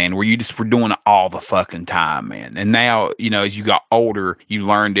thing, man, where you just were doing it all the fucking time, man. And now, you know, as you got older, you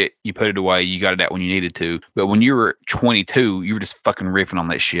learned it, you put it away, you got it out when you needed needed to. But when you were 22, you were just fucking riffing on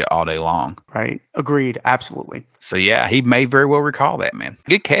that shit all day long. Right. Agreed. Absolutely. So yeah, he may very well recall that, man.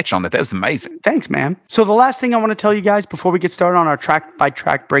 Good catch on that. That was amazing. Thanks, man. So the last thing I want to tell you guys before we get started on our track by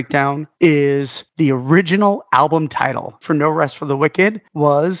track breakdown is the original album title for No Rest for the Wicked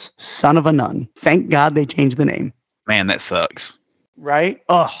was Son of a Nun. Thank God they changed the name. Man, that sucks. Right?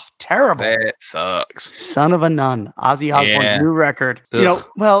 Oh, terrible. That sucks. Son of a Nun, Ozzy Osbourne's Yeah. new record. Ugh. You know,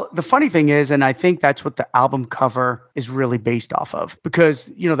 well, the funny thing is, and I think that's what the album cover is really based off of, because,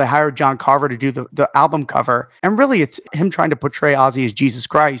 you know, they hired John Carver to do the album cover. And really, it's him trying to portray Ozzy as Jesus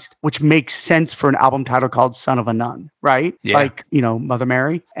Christ, which makes sense for an album title called Son of a Nun, right? Yeah. Like, you know, Mother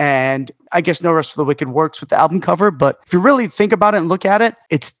Mary. And I guess No Rest for the Wicked works with the album cover, but if you really think about it and look at it,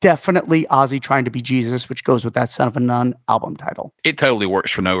 it's definitely Ozzy trying to be Jesus, which goes with that Son of a Nun album title. It totally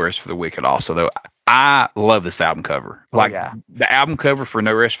works for No Rest for the Wicked also, though. I love this album cover. Oh, Like, yeah. the album cover for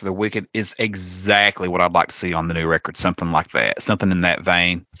No Rest for the Wicked is exactly what I'd like to see on the new record. Something like that. Something in that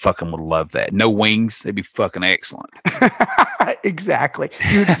vein. Fucking would love that. No wings. It'd be fucking excellent. Exactly.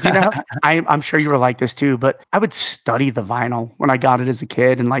 Dude, you know, I'm sure you were like this too, but I would study the vinyl when I got it as a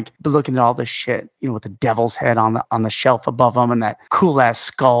kid and like be looking at all this shit, you know, with the devil's head on the shelf above them and that cool ass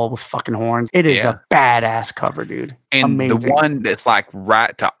skull with fucking horns. It is Yeah. a badass cover, dude. And Amazing. the one that's like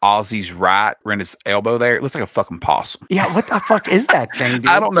right to Ozzy's right, around his elbow there, it looks like a fucking possum. Yeah, what the fuck is that thing, dude?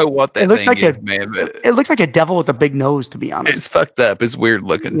 I don't know what that It looks thing like is, a- man, but It looks like a devil with a big nose, to be honest. it's fucked up. It's weird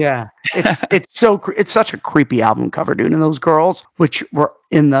looking. Yeah, it's such a creepy album cover, dude. And those girls, which were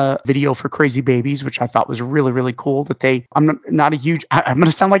in the video for Crazy Babies, which I thought was really, really cool. I'm not a huge. I'm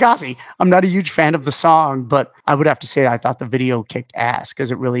gonna sound like Ozzy. I'm not a huge fan of the song, but I would have to say I thought the video kicked ass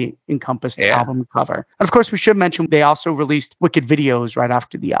because it really encompassed the Yeah. album cover. And of course, we should mention they also released Wicked videos right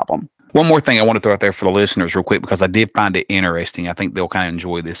after the album. One more thing I want to throw out there for the listeners real quick, because I did find it interesting. I think they'll kind of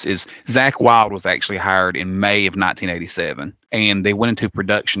enjoy this, is Zakk Wylde was actually hired in May of 1987, and they went into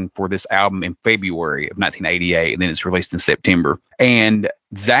production for this album in February of 1988, and then it's released in September. And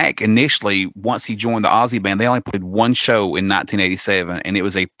Zakk initially, once he joined the Ozzy band, they only played one show in 1987, and it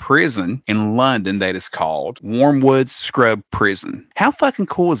was a prison in London that is called Wormwood Scrub Prison. How fucking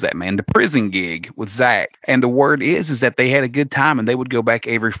cool is that, man? The prison gig with Zakk. And the word is that they had a good time, and they would go back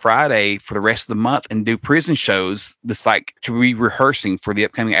every Friday for the rest of the month and do prison shows, just like to be rehearsing for the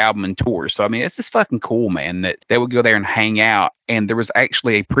upcoming album and tours. So, I mean, it's just fucking cool, man, that they would go there and hang out. And there was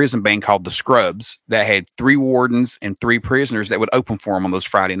actually a prison band called the Scrubs that had 3 wardens and 3 prisoners that would open for them on those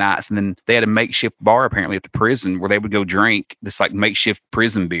Friday nights. And then they had a makeshift bar apparently at the prison where they would go drink this like makeshift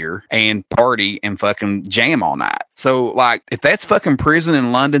prison beer and party and fucking jam all night. So like, if that's fucking prison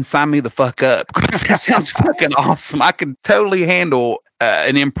in London, sign me the fuck up. That sounds fucking awesome. I could totally handle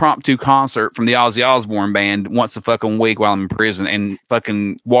an impromptu concert from the Ozzy Osbourne band once a fucking week while I'm in prison and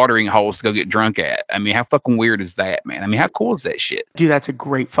fucking watering holes to go get drunk at. I mean, how fucking weird is that, man? I mean, how cool is that shit? Dude, that's a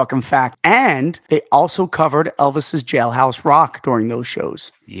great fucking fact. And they also covered Elvis's Jailhouse Rock during those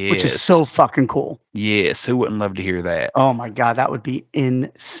shows, Yes. which is so fucking cool. Yes. Who wouldn't love to hear that? Oh my God, that would be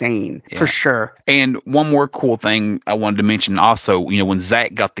insane Yeah. for sure. And one more cool thing I wanted to mention also, you know, when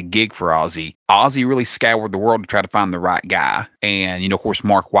Zakk got the gig for Ozzy, Ozzy really scoured the world to try to find the right guy. And, you know, of course,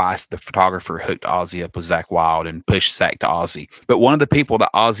 Mark Weiss, the photographer, hooked Ozzy up with Zakk Wylde and pushed Zakk to Ozzy. But one of the people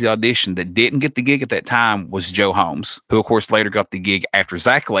that Ozzy auditioned that didn't get the gig at that time was Joe Holmes, who, of course, later got the gig after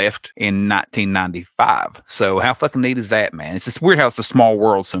Zakk left in 1995. So how fucking neat is that, man? It's just weird how it's a small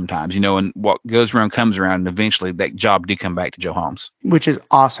world sometimes, you know, and what goes around comes around. And eventually that job did come back to Joe Holmes. Which is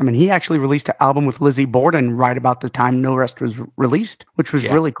awesome. And he actually released an album with Lizzie Borden right about the time No Rest was released, which was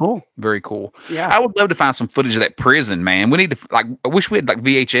Yeah. really cool. Very cool. Yeah. I would love to find some footage of that prison, man. We need to, like, I wish we had like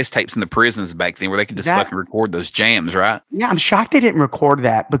VHS tapes in the prisons back then where they could just That- fucking record those jams, right? Yeah, I'm shocked they didn't record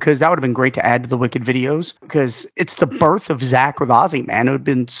that because that would have been great to add to the Wicked videos because it's the birth of Zakk with Ozzy, man. It would have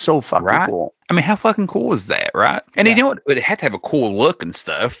been so fucking Right. cool. I mean, how fucking cool is that, right? And Yeah. you know what? It had to have a cool look and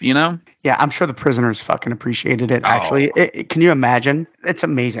stuff, you know? Yeah, I'm sure the prisoners fucking appreciated it, actually. Oh. Can you imagine? It's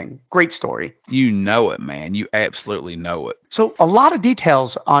amazing. Great story. You know it, man. You absolutely know it. So a lot of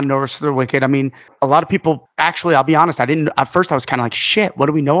details on No Rest for the Wicked. I mean, a lot of people, actually, I'll be honest, at first I was kind of like, shit, what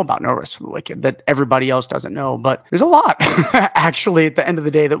do we know about No Rest for the Wicked that everybody else doesn't know? But there's a lot, actually, at the end of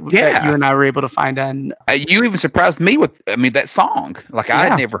the day that Yeah. you and I were able to find. And You even surprised me with, I mean, that song. Like, I Yeah.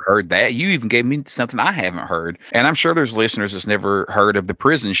 had never heard that. You even gave me something I haven't heard. And I'm sure there's listeners that's never heard of the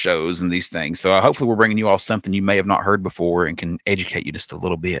prison shows and these things. So hopefully we're bringing you all something you may have not heard before and can educate you just a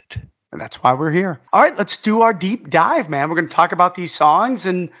little bit. And that's why we're here. All right, let's do our deep dive, man. We're going to talk about these songs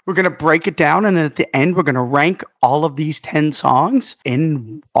and we're going to break it down. And then at the end, we're going to rank all of these 10 songs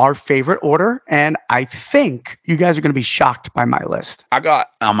in our favorite order. And I think you guys are going to be shocked by my list. I got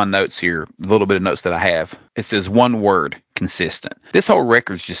on my notes here, a little bit of notes that I have. It says one word, consistent. This whole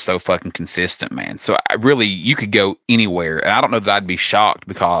record's just so fucking consistent, man. So I really, you could go anywhere. And I don't know that I'd be shocked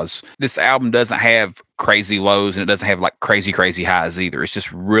because this album doesn't have crazy lows and it doesn't have like crazy highs either. It's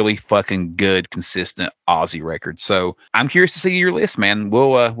just really fucking good, consistent Ozzy record. So I'm curious to see your list, man.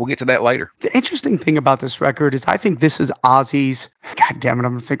 We'll get to that later. The interesting thing about this record is I think this is Ozzy's, God damn it,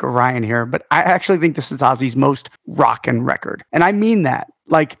 I'm going to think of Ryan here, but I actually think this is Ozzy's most rockin' record. And I mean that.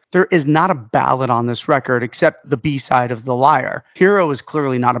 Like, there is not a ballad on this record except the B-side of The Liar. Hero is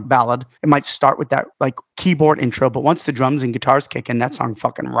clearly not a ballad. It might start with that, like, keyboard intro, but once the drums and guitars kick in, that song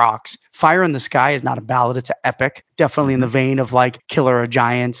fucking rocks. Fire in the Sky is not a ballad. It's an epic. Definitely in the vein of, like, Killer of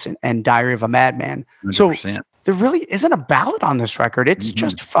Giants and Diary of a Madman. 100%. So there really isn't a ballad on this record. It's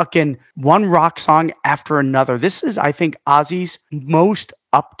just fucking one rock song after another. This is, I think, Ozzy's most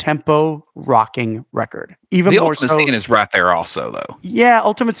up-tempo rocking record. Even the more Ultimate so. Sin is right there also, though. Yeah,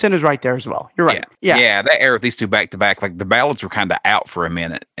 Ultimate Sin is right there as well. You're right. Yeah, that era of these two back to back, like the ballads were kind of out for a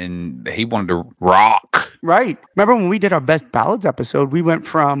minute, and he wanted to rock. Right. Remember when we did our best ballads episode, we went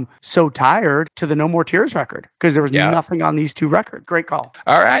from So Tired to the No More Tears record because there was nothing on these two records. Great call.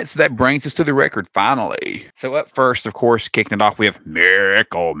 All right, so that brings us to the record finally. So up first, of course, kicking it off, we have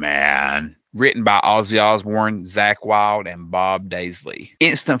Miracle Man. Written by Ozzy Osbourne, Zakk Wylde, and Bob Daisley.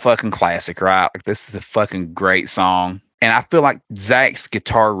 Instant fucking classic, right? Like, this is a fucking great song. And I feel like Zack's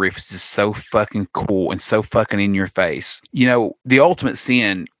guitar riff is just so fucking cool and so fucking in your face. You know, The Ultimate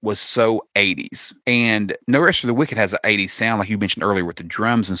Sin was so 80s. And No Rest for the Wicked has an 80s sound, like you mentioned earlier, with the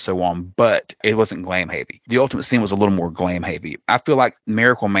drums and so on, but it wasn't glam heavy. The Ultimate Sin was a little more glam heavy. I feel like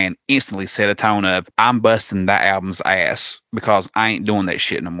Miracle Man instantly set a tone of, I'm busting that album's ass because I ain't doing that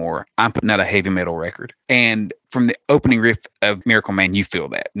shit no more. I'm putting out a heavy metal record. And from the opening riff of Miracle Man, you feel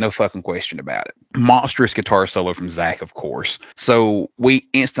that. No fucking question about it. Monstrous guitar solo from Zakk, of course. So we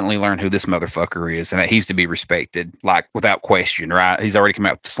instantly learn who this motherfucker is and that he's to be respected, like without question, right? He's already come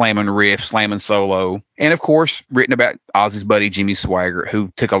out slamming riff, slamming solo. And of course, written about Ozzy's buddy, Jimmy Swaggart, who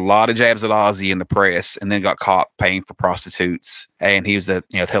took a lot of jabs at Ozzy in the press and then got caught paying for prostitutes. And he was a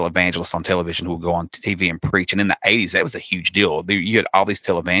televangelist on television who would go on TV and preach. And in the 80s, that was a huge deal. You had all these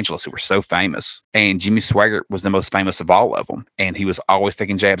televangelists who were so famous. And Jimmy Swaggart was the most famous of all of them. And he was always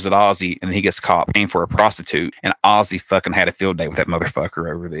taking jabs at Ozzy. And then he gets caught paying for a prostitute. And Ozzy fucking had a field day with that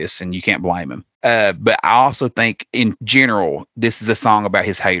motherfucker over this. And you can't blame him. But I also think in general, this is a song about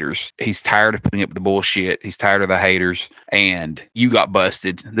his haters. He's tired of putting up with the bullshit. He's tired of the haters. And you got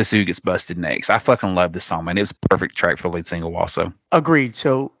busted. This who gets busted next. I fucking love this song, man. It was a perfect track for the lead single also. Agreed.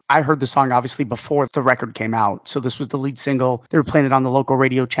 So I heard the song obviously before the record came out. So this was the lead single. They were playing it on the local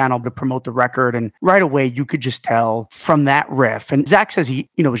radio channel to promote the record. And right away, you could just tell from that riff. And Zakk says he,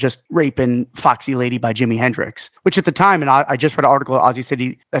 was just raping Foxy Lady by Jimi Hendrix, which at the time, and I just read an article, Ozzy said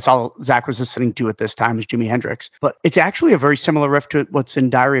that's all Zakk was listening to at this time was Jimi Hendrix. But it's actually a very similar riff to what's in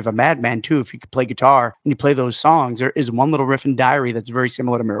Diary of a Madman too. If you could play guitar and you play those songs, there is one little riff in Diary that's very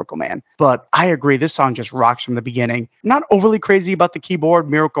similar to Miracle Man. But I agree, this song just rocks from the beginning. I'm not overly crazy about the keyboard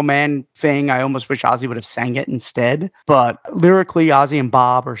Miracle Man thing. I almost wish Ozzy would have sang it instead. But lyrically, Ozzy and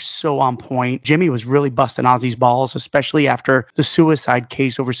Bob are so on point. Jimmy was really busting Ozzy's balls, especially after the suicide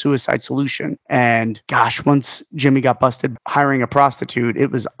case over Suicide Solution. And gosh, once Jimmy got busted hiring a prostitute,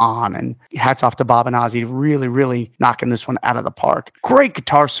 it was on. And hats off to Bob and Ozzy, really, really knocking this one out of the park. Great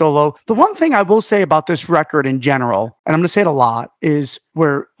guitar solo. The one thing I will say about this record in general, and I'm going to say it a lot, is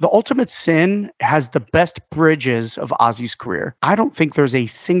where The Ultimate Sin has the best bridges of Ozzy's career. I don't think there's a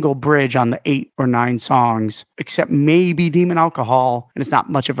single bridge on the 8 or 9 songs, except maybe Demon Alcohol, and it's not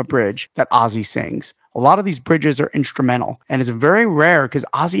much of a bridge that Ozzy sings. A lot of these bridges are instrumental, and it's very rare because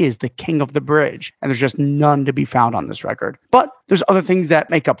Ozzy is the king of the bridge, and there's just none to be found on this record. But there's other things that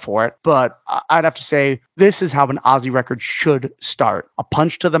make up for it. But I'd have to say this is how an Ozzy record should start. A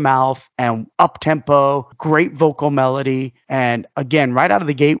punch to the mouth and up-tempo, great vocal melody. And again, right out of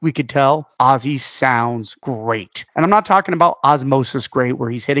the gate, we could tell Ozzy sounds great. And I'm not talking about osmosis great, where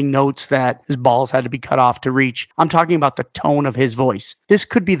he's hitting notes that his balls had to be cut off to reach. I'm talking about the tone of his voice. This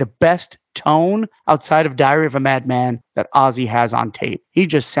could be the best tone outside of Diary of a Madman that Ozzy has on tape. He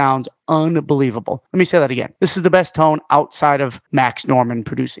just sounds unbelievable. Let me say that again. This is the best tone outside of Max Norman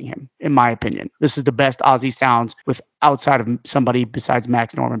producing him, in my opinion. This is the best Ozzy sounds with outside of somebody besides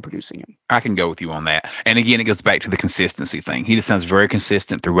Max Norman producing him. I can go with you on that. And again, it goes back to the consistency thing. He just sounds very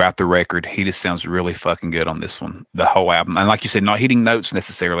consistent throughout the record. He just sounds really fucking good on this one, the whole album. And like you said, not hitting notes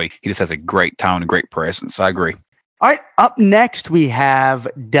necessarily. He just has a great tone and great presence. I agree. All right, up next we have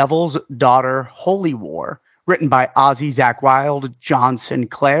Devil's Daughter, Holy War, written by Ozzy, Zakk Wylde, John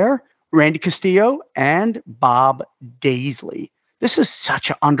Sinclair, Randy Castillo, and Bob Daisley. This is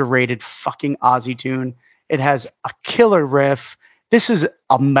such an underrated fucking Ozzy tune. It has a killer riff. This is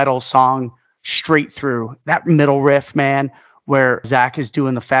a metal song straight through. That middle riff, man, where Zakk is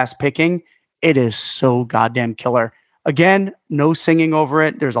doing the fast picking, it is so goddamn killer. Again, no singing over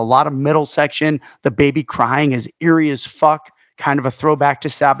it. There's a lot of middle section. The baby crying is eerie as fuck. Kind of a throwback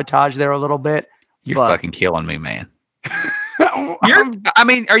to Sabotage there a little bit. You're fucking killing me, man.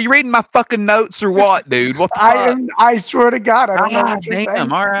 Are you reading my fucking notes or what, dude? What the fuck? I swear to God, I don't know what you're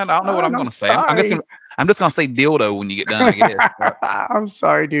saying. All right, I don't know what I'm going to say. I'm just going to say dildo when you get done, I guess. I'm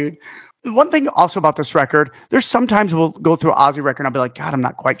sorry, dude. One thing also about this record, there's sometimes we'll go through an Ozzy record and I'll be like, God, I'm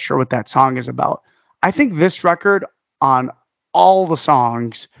not quite sure what that song is about. I think this record, on all the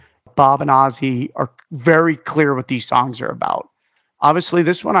songs, Bob and Ozzy are very clear what these songs are about. Obviously,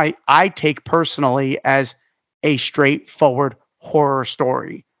 this one I take personally as a straightforward horror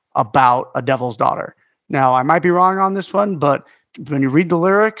story about a devil's daughter. Now, I might be wrong on this one, but when you read the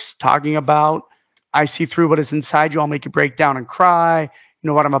lyrics talking about, I see through what is inside you, I'll make you break down and cry. You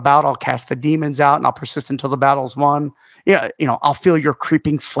know what I'm about, I'll cast the demons out and I'll persist until the battle's won. Yeah, I'll feel your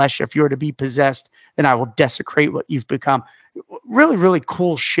creeping flesh. If you are to be possessed, then I will desecrate what you've become. Really, really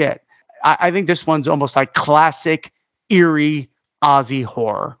cool shit. I think this one's almost like classic, eerie Ozzy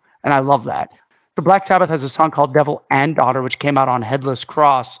horror. And I love that. The Black Sabbath has a song called Devil and Daughter, which came out on Headless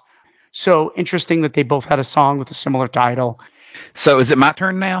Cross. So interesting that they both had a song with a similar title. So is it my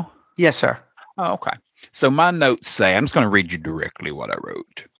turn now? Yes, sir. Oh, okay. So my notes say, I'm just going to read you directly what I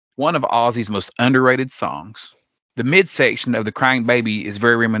wrote. One of Ozzy's most underrated songs. The midsection of The Crying Baby is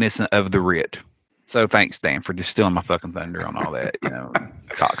very reminiscent of The Writ. So thanks, Dan, for just stealing my fucking thunder on all that,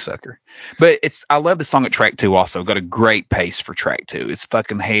 cocksucker. But I love the song at track 2 also. Got a great pace for track 2. It's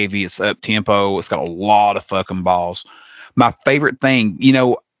fucking heavy. It's up tempo. It's got a lot of fucking balls. My favorite thing,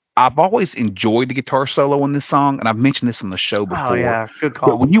 I've always enjoyed the guitar solo in this song, and I've mentioned this on the show before. Oh, yeah. Good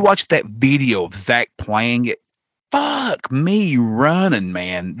call. But when you watch that video of Zakk playing it, fuck me running,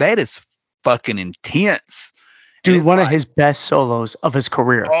 man. That is fucking intense. Dude, one of his best solos of his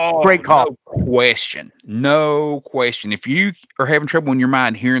career. Oh, great call. No question. If you are having trouble in your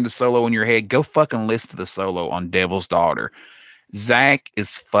mind hearing the solo in your head, go fucking listen to the solo on Devil's Daughter. Zakk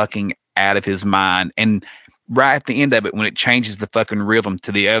is fucking out of his mind. And right at the end of it, when it changes the fucking rhythm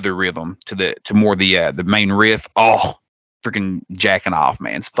to the other rhythm, to more the main riff, freaking jacking off,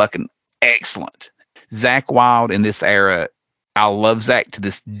 man. It's fucking excellent. Zakk Wylde in this era, I love Zakk to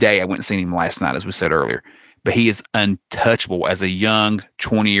this day. I went and seen him last night, as we said earlier. But he is untouchable as a young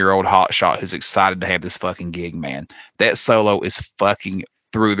 20-year-old hotshot who's excited to have this fucking gig, man. That solo is fucking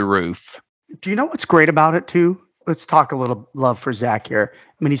through the roof. Do you know what's great about it, too? Let's talk a little love for Zakk here.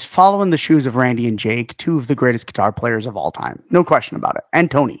 I mean, he's following the shoes of Randy and Jake, two of the greatest guitar players of all time. No question about it.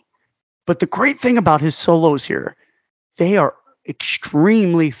 And Tony. But the great thing about his solos here, they are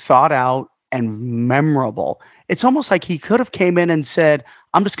extremely thought out and memorable. It's almost like he could have came in and said,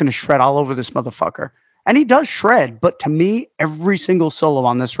 I'm just going to shred all over this motherfucker. And he does shred, but to me, every single solo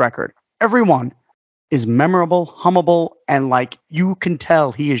on this record, every one, is memorable, hummable, and like you can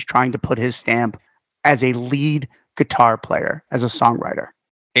tell he is trying to put his stamp as a lead guitar player, as a songwriter.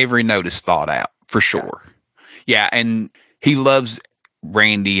 Every note is thought out, for sure. Yeah, and he loves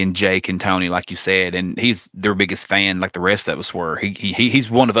Randy and Jake and Tony, like you said, and he's their biggest fan, like the rest of us were. He's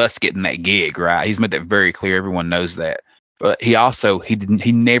one of us getting that gig, right? He's made that very clear. Everyone knows that. But he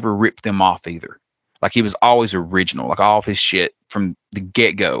never ripped them off either. Like he was always original. Like all of his shit from the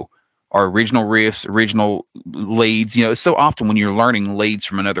get-go are original riffs, original leads. So often when you're learning leads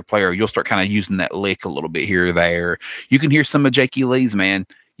from another player, you'll start kind of using that lick a little bit here or there. You can hear some of Jakey Lee's, man.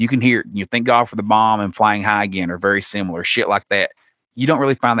 You can hear, Thank God for the Bomb and Flying High Again are very similar. Shit like that. You don't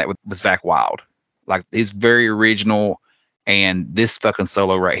really find that with Zakk Wylde. Like it's very original. And this fucking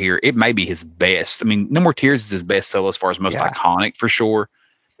solo right here, it may be his best. I mean, No More Tears is his best solo as far as most iconic for sure.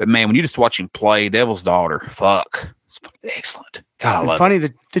 But man, when you just watch him play Devil's Daughter, fuck, it's fucking excellent. God, I love funny,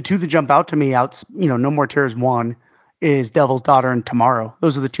 it. the two that jump out to me No More Tears 1 is Devil's Daughter and Tomorrow.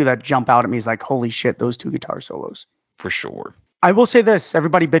 Those are the two that jump out at me as like, holy shit, those two guitar solos. For sure. I will say this: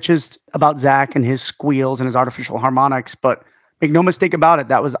 everybody bitches about Zach and his squeals and his artificial harmonics, but make no mistake about it,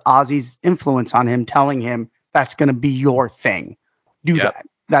 that was Ozzy's influence on him, telling him that's going to be your thing. Do that.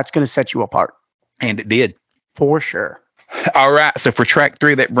 That's going to set you apart. And it did. For sure. All right. So for track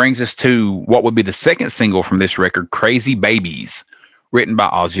 3, that brings us to what would be the second single from this record, Crazy Babies, written by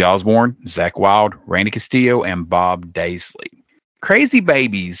Ozzy Osbourne, Zakk Wylde, Randy Castillo, and Bob Daisley. Crazy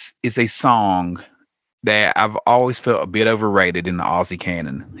Babies is a song that I've always felt a bit overrated in the Ozzy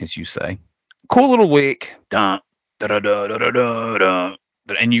canon, as you say. Cool little lick. Dun, da, da, da, da, da, da, da.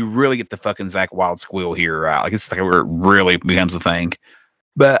 And you really get the fucking Zakk Wylde squeal here, right? Like, it's like where it really becomes a thing.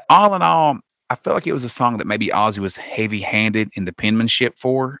 But all in all, I felt like it was a song that maybe Ozzy was heavy-handed in the penmanship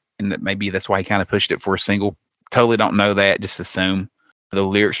for, and that maybe that's why he kind of pushed it for a single. Totally don't know that, just assume. The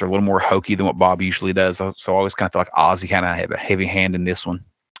lyrics are a little more hokey than what Bob usually does, so I always kind of feel like Ozzy kind of had a heavy hand in this one.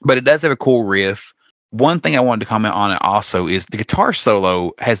 But it does have a cool riff. One thing I wanted to comment on it also is the guitar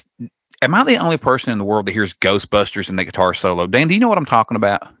solo has... Am I the only person in the world that hears Ghostbusters in the guitar solo? Dan, do you know what I'm talking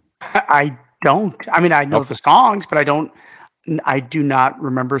about? I don't. I mean, I know the songs, but I do not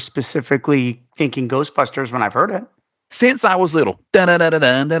remember specifically thinking Ghostbusters when I've heard it. Since I was little. That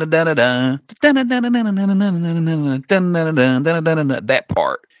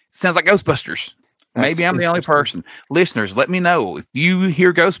part sounds like Ghostbusters. Maybe I'm the only person. Listeners, let me know. If you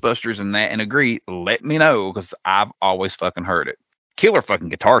hear Ghostbusters in that and agree, let me know, because I've always fucking heard it. Killer fucking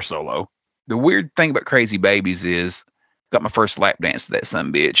guitar solo. The weird thing about Crazy Babies is got my first lap dance to that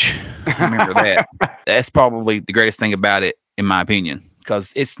son bitch. I remember that. That's probably the greatest thing about it, in my opinion,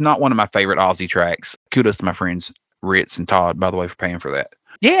 because it's not one of my favorite Ozzy tracks. Kudos to my friends Ritz and Todd, by the way, for paying for that.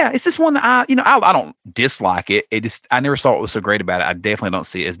 Yeah, it's just one that I don't dislike it. I never saw what was so great about it. I definitely don't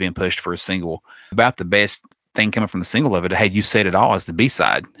see it as being pushed for a single. About the best thing coming from the single of it had You Said It All as the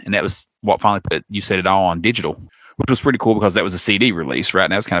B-side, and that was what finally put You Said It All on digital, which was pretty cool because that was a CD release, right?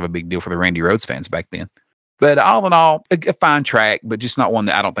 And that was kind of a big deal for the Randy Rhoads fans back then. But all in all, a fine track, but just not one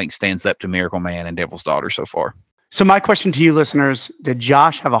that I don't think stands up to Miracle Man and Devil's Daughter so far. So my question to you listeners, did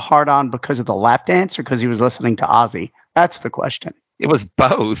Josh have a hard-on because of the lap dance or because he was listening to Ozzy? That's the question. It was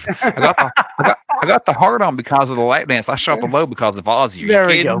both. I got the hard-on because of the lap dance. I shot the low because of Ozzy.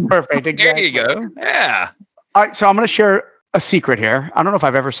 There you go. Perfect. Exactly. There you go. Yeah. All right, so I'm going to share a secret here. I don't know if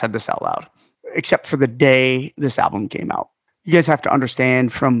I've ever said this out loud, except for the day this album came out. You guys have to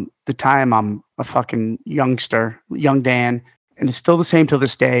understand, from the time I'm a fucking youngster, young Dan, and it's still the same till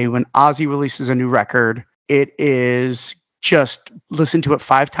this day, when Ozzy releases a new record, it is just listen to it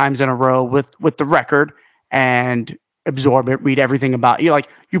 5 times in a row with the record and absorb it, read everything about it.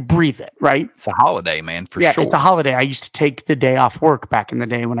 You breathe it, right? It's a holiday, man, for sure. Yeah, it's a holiday. I used to take the day off work back in the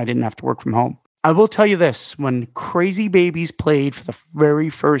day when I didn't have to work from home. I will tell you this, when Crazy Babies played for the very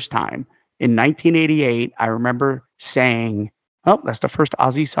first time in 1988, I remember saying, oh, that's the first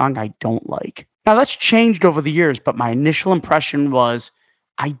Ozzy song I don't like. Now, that's changed over the years, but my initial impression was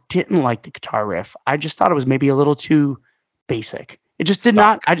I didn't like the guitar riff. I just thought it was maybe a little too basic. It just did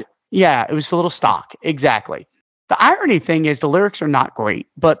stock. not. It was a little stock. Exactly. The irony thing is the lyrics are not great,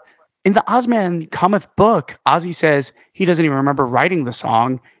 but in the Ozman Cometh book, Ozzy says he doesn't even remember writing the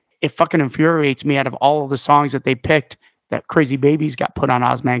song. It fucking infuriates me. Out of all of the songs that they picked, that Crazy Babies got put on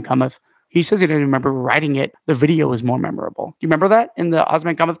Ozman Cometh, he says he didn't remember writing it. The video was more memorable. You remember that in the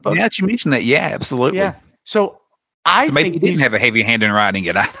Ozman Cometh book? Yeah, you mentioned that. Yeah, absolutely. Yeah. So maybe he didn't have a heavy hand in writing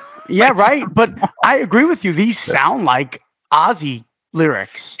it. Yeah, right. But I agree with you. These sound like Ozzy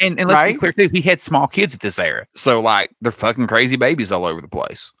lyrics. And let's be clear too, he had small kids at this era. So like they're fucking crazy babies all over the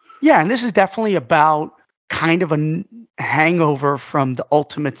place. Yeah, and this is definitely about kind of a hangover from the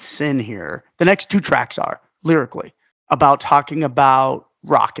Ultimate Sin here. The next 2 tracks are lyrically about talking about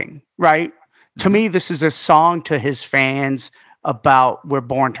rocking, right? Mm-hmm. To me, this is a song to his fans about we're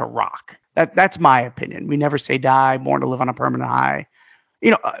born to rock. That's my opinion. We never say die, born to live on a permanent high.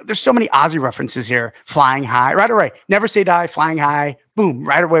 There's so many Ozzy references here. Flying high, right away. Never say die, flying high. Boom,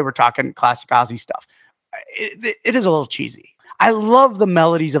 right away we're talking classic Ozzy stuff. It is a little cheesy. I love the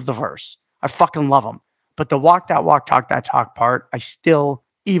melodies of the verse. I fucking love them. But the walk that walk, talk that talk part, I still,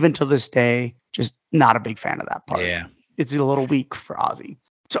 even to this day, just not a big fan of that part. Yeah. It's a little weak for Ozzy.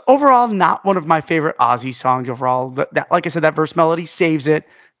 So overall, not one of my favorite Ozzy songs overall. That, like I said, that verse melody saves it.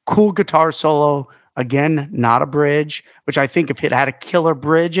 Cool guitar solo. Again, not a bridge, which I think if it had a killer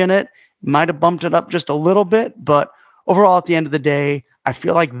bridge in it, might have bumped it up just a little bit. But overall, at the end of the day, I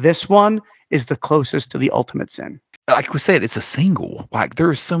feel like this one is the closest to the Ultimate Sin. Like we said, it's a single. Like there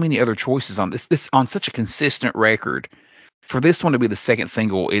are so many other choices on this on such a consistent record. For this one to be the second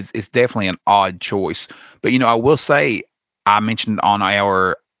single is definitely an odd choice. But I will say, I mentioned on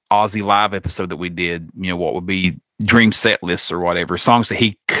our Ozzy Live episode that we did, what would be dream set lists or whatever, songs that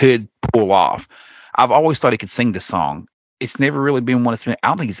he could pull off. I've always thought he could sing this song. It's never really been one. I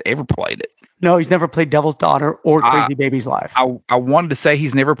don't think he's ever played it. No, he's never played Devil's Daughter or Crazy Babies live. I wanted to say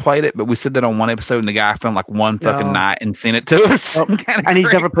he's never played it, but we said that on one episode, and the guy filmed like one fucking night and sent it to us. And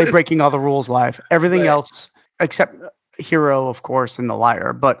he's never played Breaking All the Rules live. Everything else, except Hero, of course, and The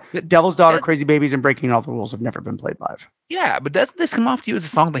Liar. But Devil's Daughter, Crazy Babies, and Breaking All the Rules have never been played live. Yeah, but doesn't this come off to you as a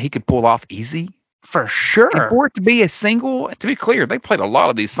song that he could pull off easy? For sure. And for it to be a single, to be clear, they played a lot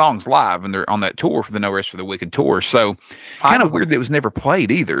of these songs live, and they're on that tour for the No Rest for the Wicked tour. So kind of weird that it was never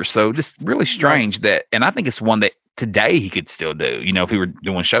played either. So just really strange that, and I think it's one that today he could still do, if he were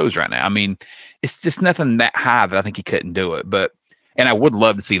doing shows right now. I mean, it's just nothing that high that I think he couldn't do it. But, and I would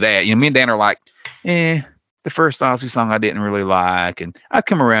love to see that. Me and Dan are like, the first Ozzy song I didn't really like, and I've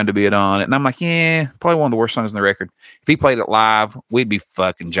come around to it on it. And I'm like, probably one of the worst songs on the record. If he played it live, we'd be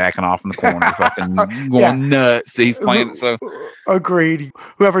fucking jacking off in the corner, fucking going nuts. He's playing it. So agreed.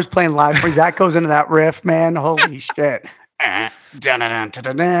 Whoever's playing live for Zach goes into that riff, man. Holy shit. Yeah,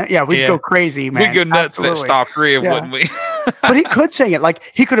 we'd go crazy, man. We'd go nuts for that stock riff, wouldn't we? But he could sing it. Like,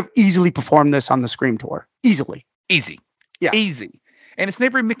 he could have easily performed this on the Scream tour. Easily. Easy. Yeah. Easy. And it's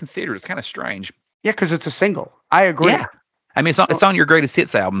never even been considered. It's kind of strange. Yeah, because it's a single. I agree. Yeah. I mean, it's on your greatest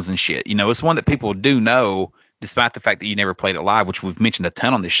hits albums and shit. It's one that people do know, despite the fact that you never played it live, which we've mentioned a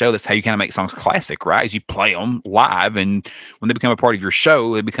ton on this show. That's how you kind of make songs classic, right? Is you play them live, and when they become a part of your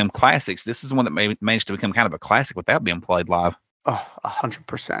show, they become classics. This is one that managed to become kind of a classic without being played live. Oh,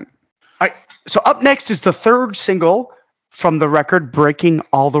 100%. All right. So up next is the third single from the record, Breaking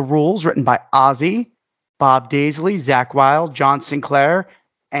All the Rules, written by Ozzy, Bob Daisley, Zakk Wylde, John Sinclair,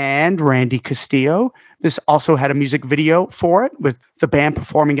 and Randy Castillo. This also had a music video for it, with the band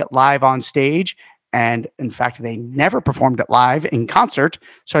performing it live on stage. And in fact, they never performed it live in concert.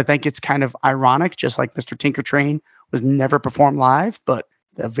 So I think it's kind of ironic, just like Mr. Tinker Train was never performed live, but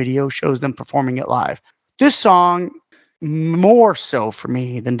the video shows them performing it live. This song, more so for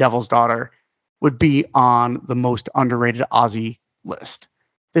me than Devil's Daughter, would be on the most underrated Ozzy list.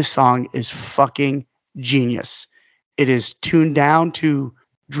 This song is fucking genius. It is tuned down to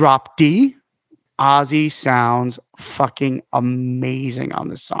drop D. Ozzy sounds fucking amazing on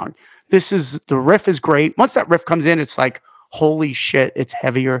this song. The riff is great. Once that riff comes in, it's like, holy shit, it's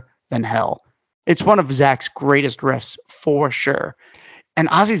heavier than hell. It's one of Zach's greatest riffs for sure. And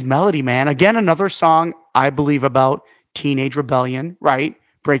Ozzy's melody, man, again, another song I believe about teenage rebellion, right?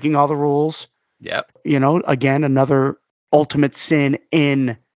 Breaking all the rules. Yep. Again, another Ultimate Sin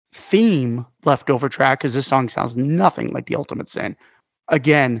in theme leftover track, because this song sounds nothing like the Ultimate Sin.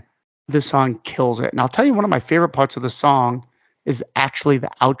 Again, this song kills it. And I'll tell you, one of my favorite parts of the song is actually the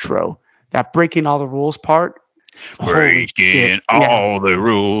outro. That Breaking All the Rules part. Breaking all the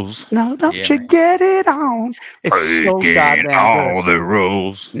rules. No, don't you get it on. It's breaking so goddamn all good. the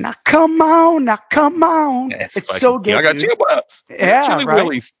rules. Now come on. It's so good. I got chill bumps. Yeah, Chili right?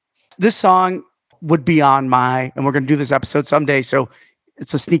 Willies. This song would be on and we're going to do this episode someday, so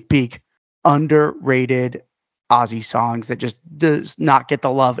it's a sneak peek, underrated Ozzy songs that just does not get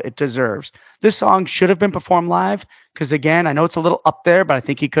the love it deserves. This song should have been performed live, because again, I know it's a little up there, but I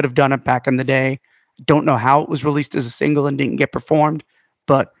think he could have done it back in the day. Don't know how it was released as a single and didn't get performed,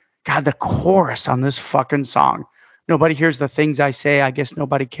 but God, the chorus on this fucking song. Nobody hears the things I say. I guess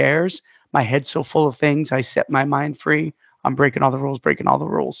nobody cares. My head's so full of things. I set my mind free. I'm breaking all the rules, breaking all the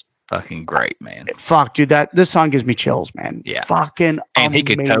rules. Fucking great, man. Fuck, dude, this song gives me chills, man. Yeah. Fucking and amazing. He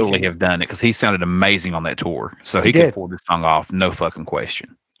could totally have done it, because he sounded amazing on that tour. So he could pull this song off, no fucking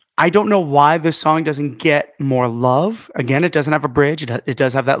question. I don't know why this song doesn't get more love. Again, it doesn't have a bridge. It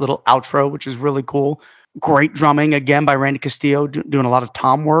does have that little outro, which is really cool. Great drumming, again, by Randy Castillo, doing a lot of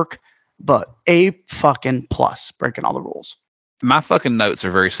tom work. But A fucking plus, breaking all the rules. My fucking notes are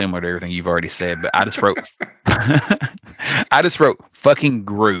very similar to everything you've already said, but I just wrote, I just wrote fucking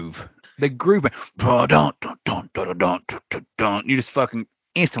groove. The groove, you just fucking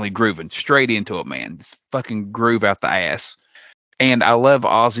instantly grooving straight into it, man. Just fucking groove out the ass. And I love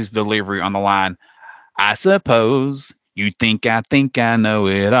Ozzy's delivery on the line. I suppose you think I know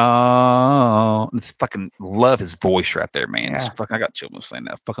it all. Just fucking love his voice right there, man. Yeah. I got children saying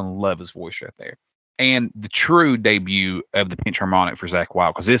that. I fucking love his voice right there. And the true debut of the pinch harmonic for Zakk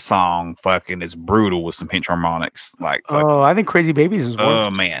Wylde, because this song fucking is brutal with some pinch harmonics. Like, I think Crazy Babies is worse. Oh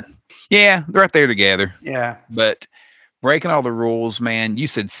man, yeah, they're right there together. Yeah, but breaking all the rules, man. You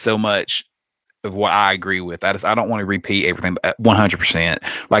said so much of what I agree with. I don't want to repeat everything, but 100%.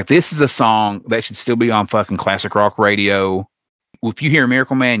 Like, this is a song that should still be on fucking classic rock radio. If you hear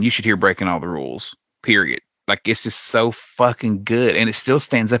Miracle Man, you should hear Breaking All the Rules. Period. Like, it's just so fucking good, and it still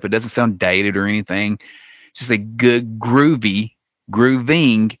stands up. It doesn't sound dated or anything. just a good grooving,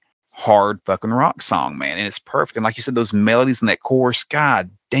 hard fucking rock song, man. And it's perfect. And like you said, those melodies in that chorus, god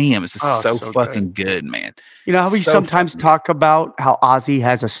damn, it's just so fucking good, man. You know how we sometimes talk about how Ozzy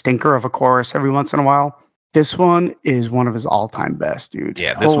has a stinker of a chorus every once in a while? This one is one of his all-time best, dude.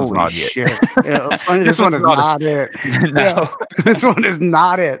 Yeah, this one's not it. This one is not it. No, this one is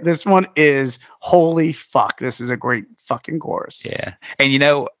not it. This one is holy fuck. This is a great fucking chorus. Yeah, and you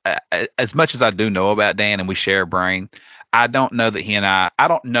know, as much as I do know about Dan and we share a brain, I don't know that I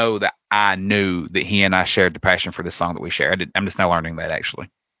don't know that I knew that he and I shared the passion for the song that we share. I'm just now learning that, actually.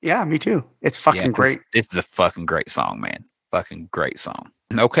 Yeah, me too. It's fucking great. This is a fucking great song, man. Fucking great song.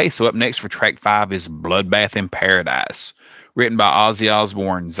 Okay, so up next for track 5 is Bloodbath in Paradise, written by Ozzy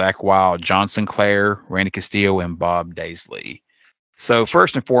Osbourne, Zakk Wylde, John Sinclair, Randy Castillo, and Bob Daisley. So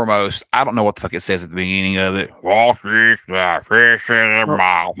first and foremost, I don't know what the fuck it says at the beginning of it. You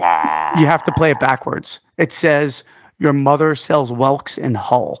have to play it backwards. It says, your mother sells whelks in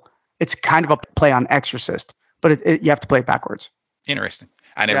Hull. It's kind of a play on Exorcist, but you have to play it backwards. Interesting.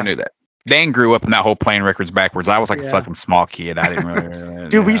 I never knew that. Dan grew up in that whole playing records backwards. I was like a fucking small kid. I didn't really.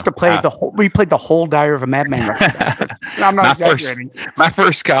 Dude, we used to play we played the whole Diary of a Madman record. I'm not exaggerating. My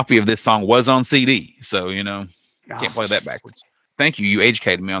first copy of this song was on CD, so can't play that backwards. Thank you. You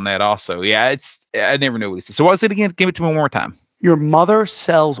educated me on that also. Yeah, I never knew what it said. So what was it again? Give it to me one more time. Your mother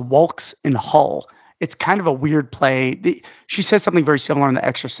sells whelks in Hull. It's kind of a weird play. She says something very similar in The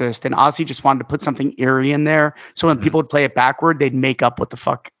Exorcist, and Ozzy just wanted to put something eerie in there. So when people would play it backward, they'd make up what the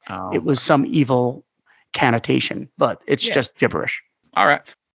fuck. It was some evil connotation, but it's just gibberish. All right.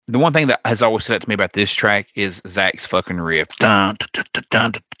 The one thing that has always stood out to me about this track is Zach's fucking riff. Dun, dun, dun,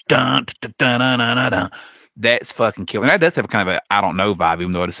 dun, dun, dun, dun, dun, dun, dun. That's fucking killer. And that does have kind of a I don't know vibe,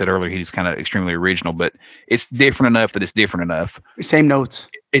 even though I said earlier he's kind of extremely original, but it's different enough that it's different enough. Same notes.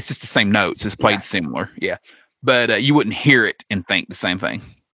 It's just the same notes. It's played similar. Yeah. But you wouldn't hear it and think the same thing.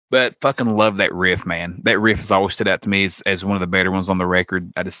 But fucking love that riff, man. That riff has always stood out to me as one of the better ones on the record.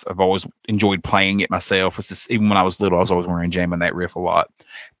 I've always enjoyed playing it myself. It's just, even when I was little, I was always wearing jamming that riff a lot.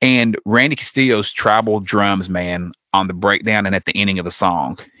 And Randy Castillo's tribal drums, man, on the breakdown and at the ending of the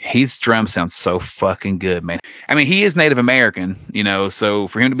song, his drum sounds so fucking good, man. I mean, he is Native American, so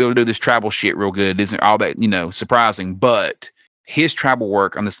for him to be able to do this tribal shit real good isn't all that, surprising, but his tribal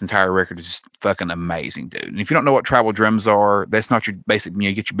work on this entire record is just fucking amazing, dude. And if you don't know what tribal drums are, that's not your basic,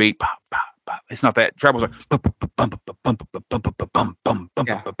 you get your beat, pop, pop, pop. It's not that. Tribal's like, a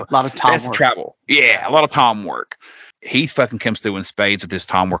lot of tom work. That's tribal. Yeah, a lot of tom work. He fucking comes through in spades with his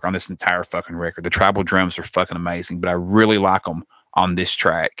tom work on this entire fucking record. The tribal drums are fucking amazing, but I really like them on this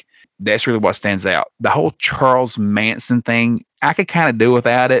track. That's really what stands out. The whole Charles Manson thing, I could kind of do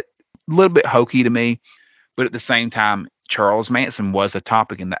without it. A little bit hokey to me, but at the same time, Charles Manson was a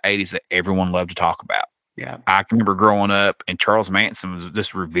topic in the 80s that everyone loved to talk about. Yeah. I can remember growing up and Charles Manson was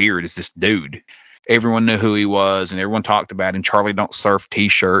just revered as this dude. Everyone knew who he was and everyone talked about him. Charlie Don't Surf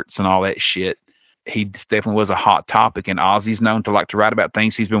t-shirts and all that shit. He definitely was a hot topic, and Ozzy's known to like to write about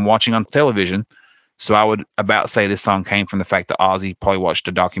things he's been watching on television. So I would about say this song came from the fact that Ozzy probably watched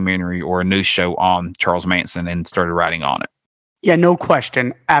a documentary or a news show on Charles Manson and started writing on it. Yeah, no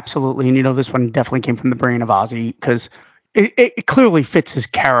question. Absolutely. And this one definitely came from the brain of Ozzy because it clearly fits his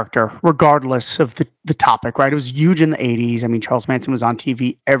character regardless of the topic, right? It was huge in the 80s. I mean, Charles Manson was on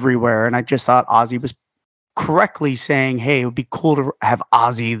TV everywhere. And I just thought Ozzy was correctly saying, hey, it would be cool to have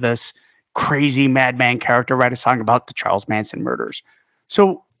Ozzy, this crazy madman character, write a song about the Charles Manson murders.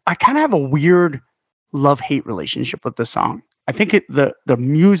 So I kind of have a weird love-hate relationship with this song. I think the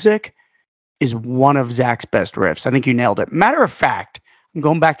music is one of Zach's best riffs. I think you nailed it. Matter of fact, I'm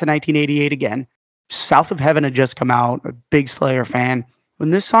going back to 1988 again. South of Heaven had just come out, a big Slayer fan.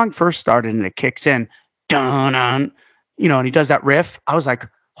 When this song first started and it kicks in, dun-dun, and he does that riff, I was like,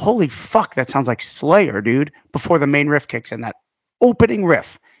 holy fuck, that sounds like Slayer, dude, before the main riff kicks in. That opening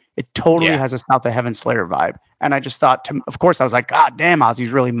riff, it totally has a South of Heaven Slayer vibe. And I just thought, of course, I was like, God damn,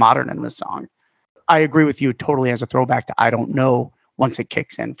 Ozzy's really modern in this song. I agree with you totally as a throwback to I Don't Know once it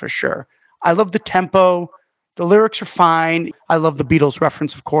kicks in for sure. I love the tempo. The lyrics are fine. I love the Beatles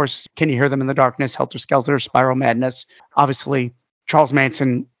reference, of course. Can You Hear Them in the Darkness? Helter Skelter, Spiral Madness. Obviously, Charles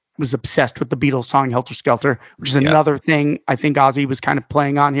Manson was obsessed with the Beatles song Helter Skelter, which is another thing I think Ozzy was kind of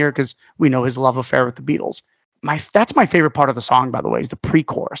playing on here because we know his love affair with the Beatles. That's my favorite part of the song, by the way, is the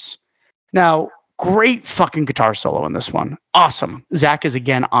pre-chorus. Now, great fucking guitar solo in this one. Awesome. Zach is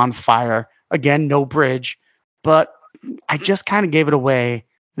again on fire. Again, no bridge. But I just kind of gave it away.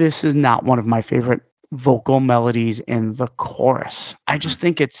 This is not one of my favorite vocal melodies in the chorus. I just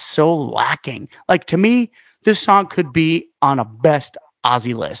think it's so lacking. Like, to me, this song could be on a best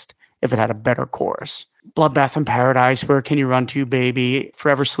Ozzy list. if it had a better chorus. Bloodbath in Paradise, Where Can You Run To, Baby,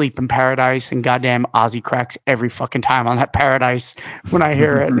 Forever Sleep in Paradise, and goddamn Ozzy cracks every fucking time on that Paradise when I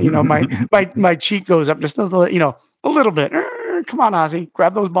hear it. My cheek goes up just a little, a little bit. Come on, Ozzy,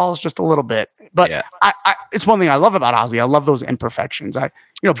 grab those balls just a little bit. But yeah. It's one thing I love about Ozzy. I love those imperfections.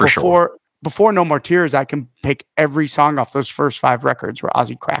 Before No More Tears, I can pick every song off those first 5 records where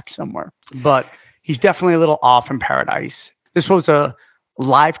Ozzy cracks somewhere. But he's definitely a little off in Paradise. This was a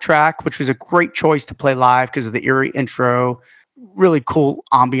live track, which was a great choice to play live because of the eerie intro, really cool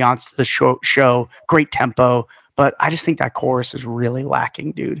ambiance to the show, great tempo. But I just think that chorus is really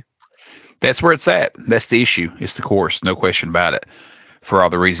lacking, dude. That's where it's at. That's the issue. It's the chorus, no question about it. For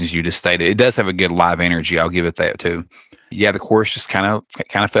all the reasons you just stated, it does have a good live energy. I'll give it that too. Yeah, the chorus just kind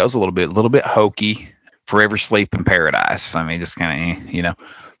of fails a little bit hokey. Forever Sleep in Paradise. I mean, just kind of,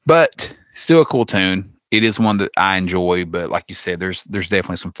 but still a cool tune. It is one that I enjoy, but like you said, there's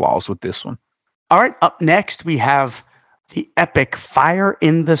definitely some flaws with this one. All right, up next we have the epic Fire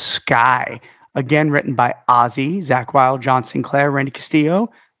in the Sky, again written by Ozzy, Zakk Wylde, John Sinclair, Randy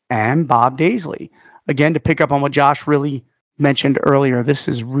Castillo, and Bob Daisley. Again, to pick up on what Josh really mentioned earlier, this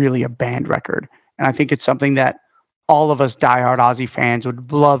is really a band record, and I think it's something that all of us diehard Ozzy fans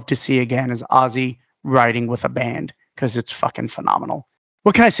would love to see again, is Ozzy writing with a band, because it's fucking phenomenal.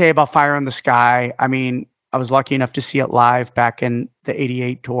 What can I say about Fire in the Sky? I mean, I was lucky enough to see it live back in the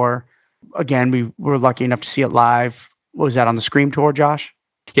 88 tour. Again, we were lucky enough to see it live. What was that, on the Scream tour, Josh?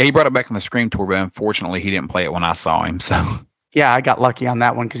 Yeah, he brought it back on the Scream tour, but unfortunately he didn't play it when I saw him. So yeah, I got lucky on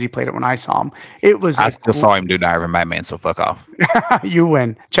that one because he played it when I saw him. I still saw him do Diary of a Madman, so fuck off. You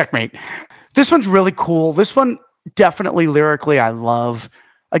win. Checkmate. This one's really cool. This one definitely lyrically I love.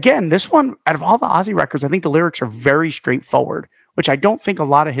 Again, this one, out of all the Ozzy records, I think the lyrics are very straightforward, which I don't think a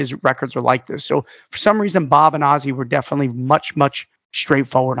lot of his records are like this. So for some reason, Bob and Ozzy were definitely much, much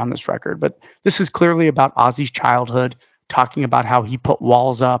straightforward on this record. But this is clearly about Ozzy's childhood, talking about how he put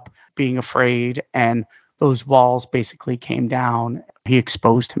walls up, being afraid, and those walls basically came down. He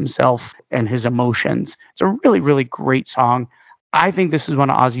exposed himself and his emotions. It's a really, really great song. I think this is one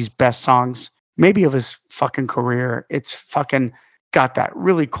of Ozzy's best songs, maybe of his fucking career. It's fucking got that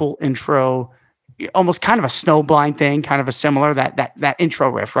really cool intro, almost kind of a Snowblind thing, kind of a similar, that intro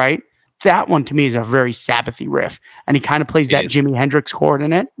riff, right? That one to me is a very Sabbathy riff. And he kind of plays that Jimi Hendrix chord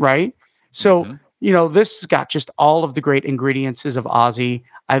in it, right? So, this has got just all of the great ingredients of Ozzy.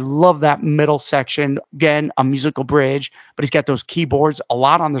 I love that middle section. Again, a musical bridge, but he's got those keyboards a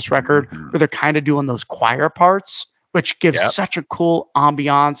lot on this record where they're kind of doing those choir parts, which gives such a cool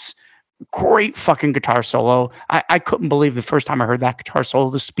ambiance. Great fucking guitar solo. I couldn't believe the first time I heard that guitar solo,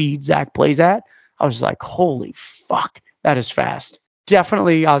 the speed Zakk plays at. I was like, holy fuck, that is fast.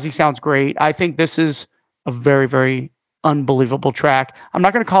 Definitely, Ozzy sounds great. I think this is a very, very unbelievable track. I'm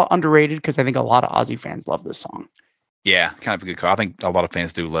not going to call it underrated because I think a lot of Ozzy fans love this song. Yeah, kind of a good call. I think a lot of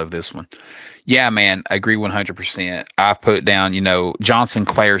fans do love this one. Yeah, man, I agree 100%. I put down, John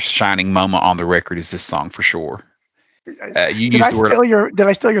Sinclair's shining moment on the record is this song for sure. Did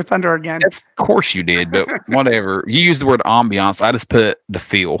I steal your thunder again? Of course you did, but whatever. You used the word ambiance. I just put the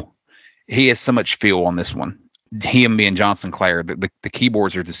feel. He has so much feel on this one. Him being John Sinclair, the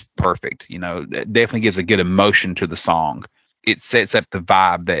keyboards are just perfect. It definitely gives a good emotion to the song. It sets up the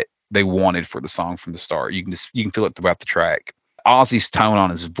vibe that they wanted for the song from the start. You can feel it throughout the track. Ozzy's tone on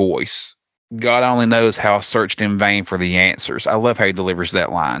his voice. God only knows how I searched in vain for the answers. I love how he delivers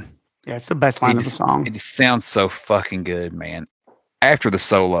that line. Yeah, it's the best line of the song. It just sounds so fucking good, man. After the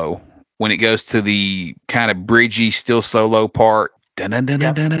solo, when it goes to the kind of bridgy, still solo part,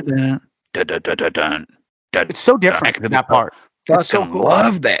 it's so different, that part. Fucking so cool.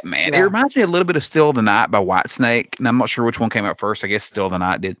 Love that, man. Yeah. It reminds me a little bit of Still the Night by Whitesnake, and I'm not sure which one came out first. I guess Still the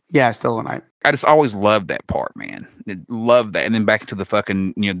Night did. Yeah, Still the Night. I just always loved that part, man. Love that. And then back to the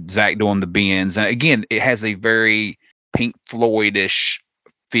fucking, Zakk doing the bends. And again, it has a very Pink Floyd-ish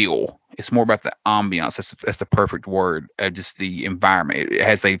feel. It's more about the ambiance. That's the perfect word. Just the environment. It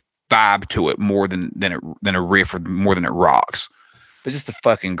has a vibe to it more than a riff, or more than it rocks. But just a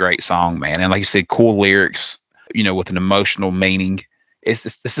fucking great song, man. And like you said, cool lyrics, with an emotional meaning. It's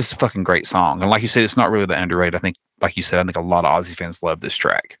just a fucking great song. And like you said, it's not really that underrated. I think, like you said, I think a lot of Ozzy fans love this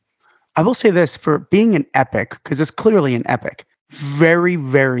track. I will say this, for being an epic, because it's clearly an epic, very,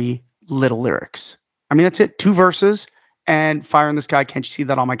 very little lyrics. I mean, that's it. 2 verses and Fire in the Sky. Can't you see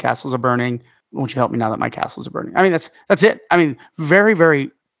that all my castles are burning? Won't you help me now that my castles are burning? I mean, that's it. I mean, very,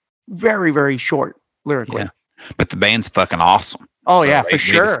 very, very, very short lyrically. Yeah. But the band's fucking awesome. Oh, so yeah, for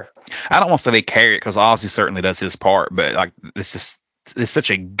sure. I don't want to say they carry it because Ozzy certainly does his part, but like it's just it's such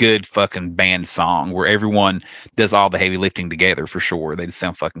a good fucking band song where everyone does all the heavy lifting together for sure. They just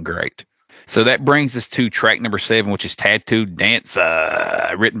sound fucking great. So that brings us to track number 7, which is Tattooed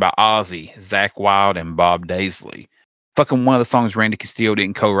Dancer, written by Ozzy, Zakk Wylde, and Bob Daisley. Fucking one of the songs Randy Castillo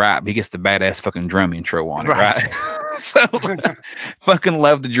didn't co-write, but he gets the badass fucking drum intro on it, right? So fucking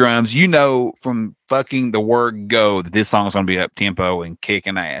love the drums. You know from fucking the word go that this song is going to be up tempo and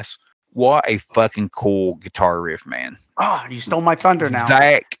kicking ass. What a fucking cool guitar riff, man. Oh, you stole my thunder now.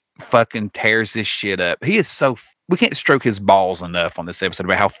 Zakk fucking tears this shit up. He is so... We can't stroke his balls enough on this episode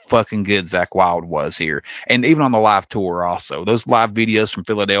about how fucking good Zakk Wylde was here. And even on the live tour also. Those live videos from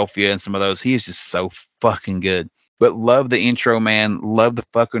Philadelphia and some of those, he is just so fucking good. But love the intro, man. Love the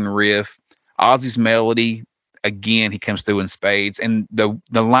fucking riff. Ozzy's melody, again, he comes through in spades. And the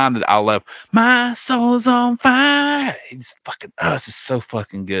line that I love, my soul's on fire. It's fucking, it's just so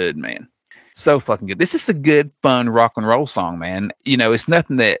fucking good, man. So fucking good. This is a good, fun rock and roll song, man. You know, it's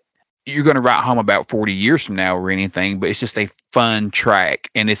nothing that you're going to write home about 40 years from now or anything, but it's just a fun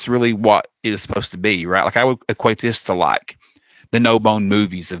track. And it's really what it is supposed to be, right? Like I would equate this to like the No Bone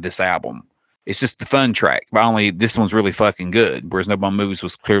Movies of this album. It's just the fun track, but only this one's really fucking good. Whereas No Bone Movies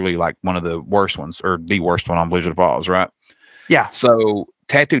was clearly like one of the worst ones, or the worst one on Blizzard of Oz, right? Yeah. So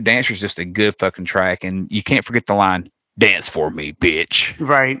Tattooed Dancer is just a good fucking track, and you can't forget the line, "Dance for me, bitch."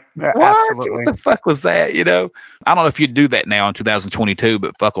 Right. Absolutely. What the fuck was that? You know, I don't know if you'd do that now in 2022,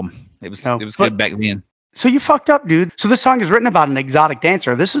 but fuck them. It was good back then. So you fucked up, dude. So this song is written about an exotic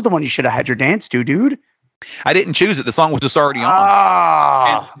dancer. This is the one you should have had your dance to, dude. I didn't choose it. The song was just already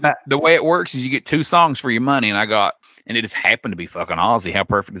on. The way it works is you get 2 songs for your money, and it just happened to be fucking Ozzy. How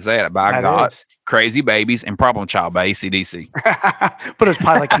perfect is that? I got Crazy Babies and Problem Child by AC/DC. But it's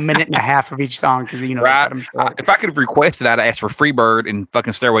probably like a minute and a half of each song because right. If I could have requested, I'd ask for Freebird and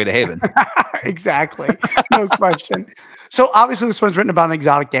fucking Stairway to Heaven. Exactly, no question. So obviously, this one's written about an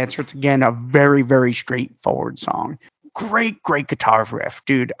exotic dancer. It's again a very, very straightforward song. Great guitar riff,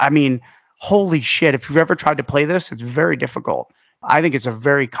 dude. I mean, holy shit! If you've ever tried to play this, it's very difficult. I think it's a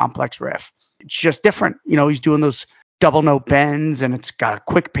very complex riff. It's just different. You know, he's doing those double note bends, and it's got a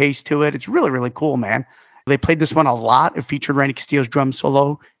quick pace to it. It's really, really cool, man. They played this one a lot. It featured Randy Castillo's drum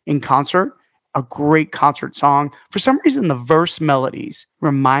solo in concert. A great concert song. For some reason, the verse melodies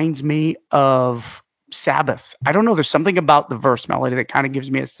reminds me of Sabbath. I don't know. There's something about the verse melody that kind of gives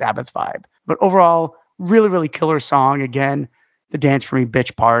me a Sabbath vibe. But overall, really, really killer song. Again, the Dance for Me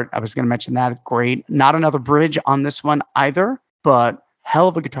Bitch part, I was going to mention that. It's great. Not another bridge on this one either, but hell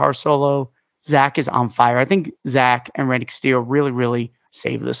of a guitar solo. Zakk is on fire. I think Zakk and Randy Castillo really, really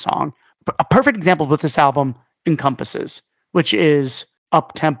saved this song. But a perfect example of what this album encompasses, which is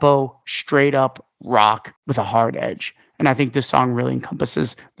up-tempo, straight-up rock with a hard edge. And I think this song really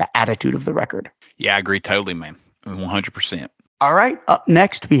encompasses the attitude of the record. Yeah, I agree totally, man. 100%. All right. Up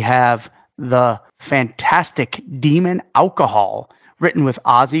next, we have the fantastic Demon Alcohol, written with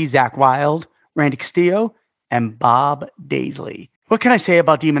Ozzy, Zakk Wylde, Randy Castillo, and Bob Daisley. What can I say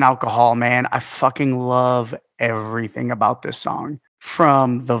about Demon Alcohol, man? I fucking love everything about this song.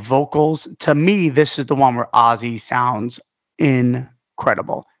 From the vocals, to me, this is the one where Ozzy sounds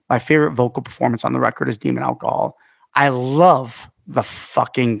incredible. My favorite vocal performance on the record is Demon Alcohol. I love the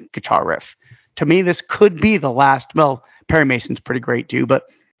fucking guitar riff. To me, this could be the last, well, Perry Mason's pretty great too, but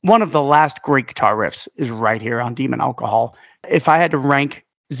one of the last great guitar riffs is right here on Demon Alcohol. If I had to rank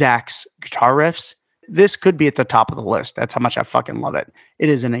Zakk's guitar riffs, this could be at the top of the list. That's how much I fucking love it. It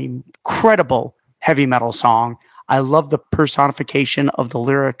is an incredible heavy metal song. I love the personification of the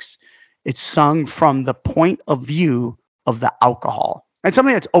lyrics. It's sung from the point of view of the alcohol. And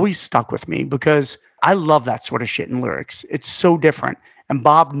something that's always stuck with me because I love that sort of shit in lyrics. It's so different. And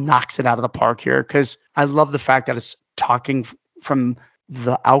Bob knocks it out of the park here because I love the fact that it's talking from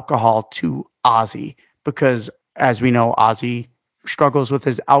the alcohol to Ozzy because, as we know, Ozzy struggles with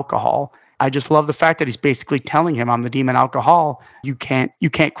his alcohol. I just love the fact that he's basically telling him, I'm the Demon Alcohol. You can't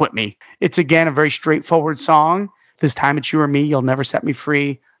quit me. It's, again, a very straightforward song. This time it's you or me. You'll never set me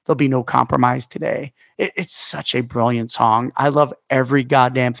free. There'll be no compromise today. It's such a brilliant song. I love every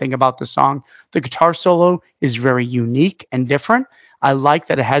goddamn thing about the song. The guitar solo is very unique and different. I like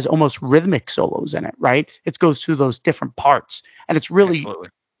that it has almost rhythmic solos in it, right? It goes through those different parts. And it's really, Absolutely.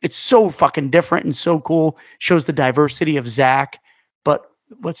 It's so fucking different and so cool. Shows the diversity of Zakk. But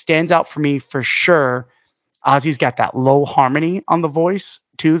what stands out for me for sure, Ozzy's got that low harmony on the voice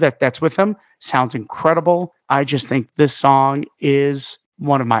too, that's with him. Sounds incredible. I just think this song is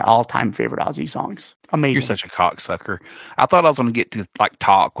one of my all-time favorite Ozzy songs. Amazing. You're such a cocksucker. I thought I was going to get to like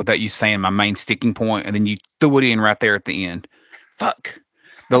talk without you saying my main sticking point, and then you threw it in right there at the end. Fuck.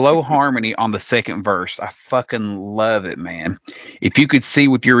 The low harmony on the second verse, I fucking love it, man. If you could see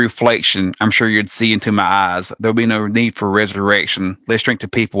with your reflection, I'm sure you'd see into my eyes. There'll be no need for resurrection. Let's drink to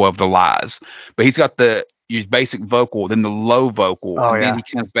people of the lies. But he's got his basic vocal, then the low vocal, and then he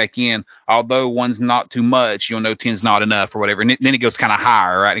comes back in. Although one's not too much, you'll know 10's not enough or whatever. And then it goes kind of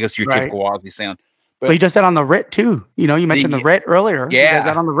higher, right? It goes to your typical Ozzy sound. But he does that on the RIT too. You know, you mentioned the RIT earlier. Yeah. He does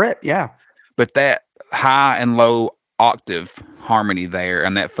that on the RIT, yeah. But that high and low octave harmony there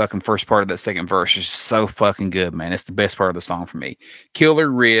and that fucking first part of that second verse is so fucking good, man. It's the best part of the song for me.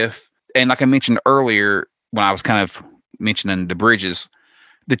 Killer riff. And like I mentioned earlier, when I was kind of mentioning the bridges,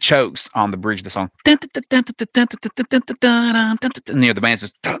 the chokes on the bridge of the song. And, the band's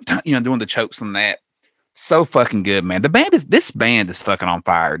just, doing the chokes on that. So fucking good, man. This band is fucking on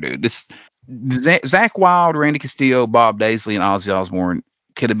fire, dude. This Zakk Wylde, Randy Castillo, Bob Daisley, and Ozzy Osbourne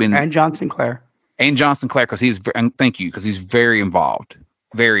could have been, and John Sinclair. And John Sinclair, because he's very involved,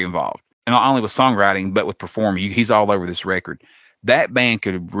 and not only with songwriting but with performing. He's all over this record. That band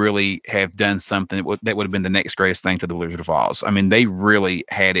could really have done something that would have been the next greatest thing to the Wizard of Oz. I mean, they really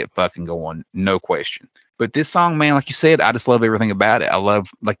had it fucking going, no question. But this song, man, like you said, I just love everything about it. I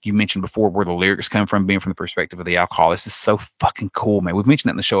love, like you mentioned before, where the lyrics come from, being from the perspective of the alcohol. This is so fucking cool, man. We've mentioned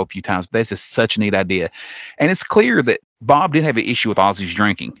it in the show a few times, but that's just such a neat idea. And it's clear that Bob did have an issue with Ozzy's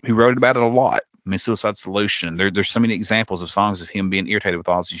drinking. He wrote about it a lot. I mean, Suicide Solution. There's so many examples of songs of him being irritated with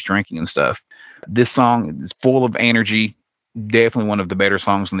Ozzy's drinking and stuff. This song is full of energy. Definitely one of the better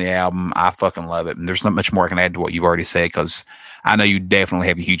songs on the album. I fucking love it. And there's not much more I can add to what you've already said, because I know you definitely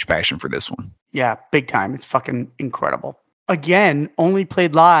have a huge passion for this one. Yeah, big time. It's fucking incredible. Again, only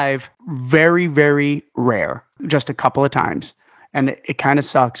played live, very, very rare, just a couple of times. And it kind of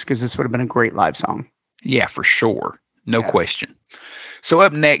sucks because this would have been a great live song. Yeah, for sure. No question. So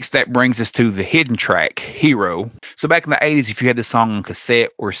up next, that brings us to the hidden track, Hero. So back in the 80s, if you had this song on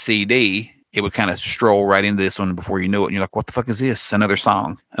cassette or CD, it would kind of stroll right into this one before you knew it. And you're like, what the fuck is this? Another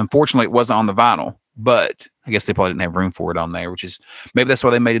song. Unfortunately, it wasn't on the vinyl, but I guess they probably didn't have room for it on there, which is maybe that's why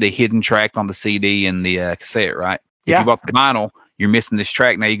they made it a hidden track on the CD and the cassette, right? Yeah. If you bought the vinyl, you're missing this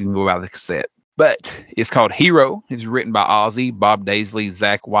track. Now you can go buy the cassette. But it's called Hero. It's written by Ozzy, Bob Daisley,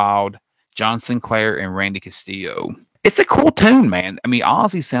 Zakk Wylde, John Sinclair, and Randy Castillo. It's a cool tune, man. I mean,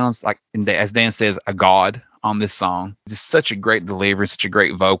 Ozzy sounds like, as Dan says, a god on this song. Just such a great delivery, such a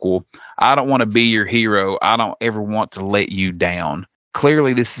great vocal. I don't want to be your hero. I don't ever want to let you down.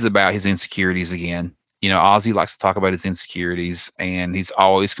 Clearly, this is about his insecurities again. You know, Ozzy likes to talk about his insecurities, and he's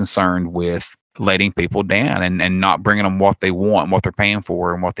always concerned with letting people down and not bringing them what they want, what they're paying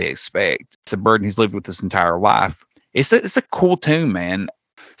for, and what they expect. It's a burden he's lived with his entire life. It's a cool tune, man.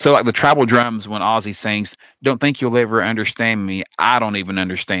 So like the treble drums when Ozzy sings, don't think you'll ever understand me. I don't even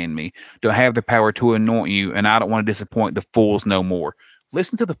understand me. Don't have the power to anoint you, and I don't want to disappoint the fools no more.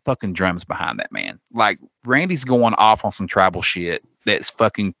 Listen to the fucking drums behind that, man. Like, Randy's going off on some tribal shit that's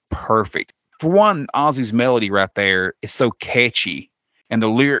fucking perfect. For one, Ozzy's melody right there is so catchy, and the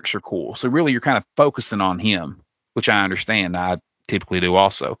lyrics are cool. So really, you're kind of focusing on him, which I understand. I typically do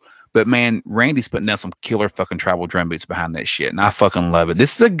also. But man, Randy's putting down some killer fucking tribal drum beats behind that shit, and I fucking love it.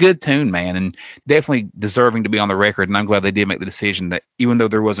 This is a good tune, man, and definitely deserving to be on the record. And I'm glad they did make the decision that even though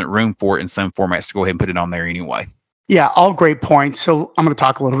there wasn't room for it in some formats, to go ahead and put it on there anyway. Yeah, all great points. So I'm going to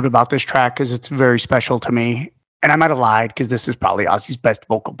talk a little bit about this track because it's very special to me. And I might have lied because this is probably Ozzy's best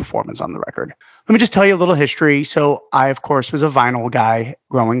vocal performance on the record. Let me just tell you a little history. So I, of course, was a vinyl guy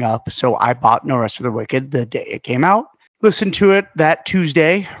growing up. So I bought No Rest for the Wicked the day it came out. Listened to it that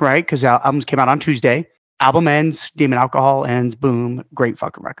Tuesday, right? Because albums came out on Tuesday. Album ends, Demon Alcohol ends, boom, great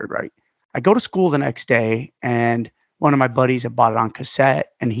fucking record, right? I go to school the next day, and one of my buddies had bought it on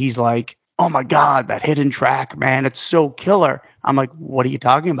cassette, and he's like, oh my God, that hidden track, man, it's so killer. I'm like, what are you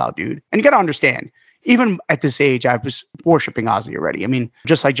talking about, dude? And you got to understand, even at this age, I was worshiping Ozzy already. I mean,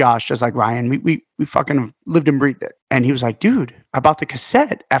 just like Josh, just like Ryan, we fucking lived and breathed it. And he was like, dude, I bought the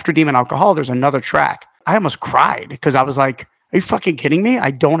cassette. After Demon Alcohol, there's another track. I almost cried because I was like, are you fucking kidding me? I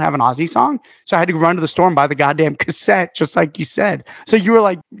don't have an Ozzy song. So I had to run to the store and buy the goddamn cassette, just like you said. So you were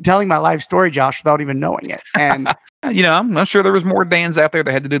like telling my life story, Josh, without even knowing it. And you know, I'm sure there was more Dans out there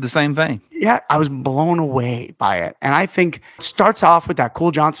that had to do the same thing. Yeah, I was blown away by it. And I think it starts off with that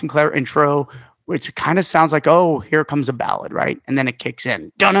cool John Sinclair intro, which kind of sounds like, oh, here comes a ballad, right? And then it kicks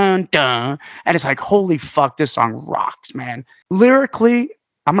in, dun dun dun, and it's like, holy fuck, this song rocks, man. Lyrically,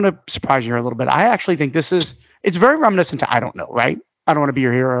 I'm going to surprise you here a little bit. I actually think it's very reminiscent to I Don't Know, right? I Don't Want to Be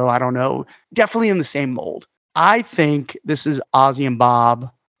Your Hero, I Don't Know. Definitely in the same mold. I think this is Ozzy and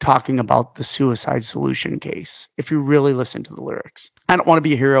Bob talking about the Suicide Solution case, if you really listen to the lyrics. I don't want to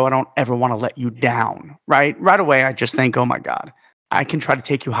be a hero. I don't ever want to let you down, right? Right away, I just think, oh my God. I can try to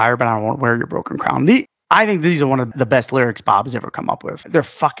take you higher, but I don't want to wear your broken crown. I think these are one of the best lyrics Bob has ever come up with. They're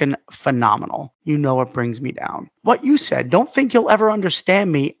fucking phenomenal. You know what brings me down. What you said, don't think you'll ever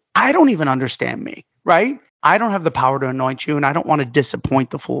understand me. I don't even understand me, right? I don't have the power to anoint you, and I don't want to disappoint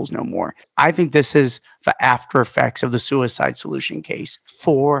the fools no more. I think this is the after effects of the Suicide Solution case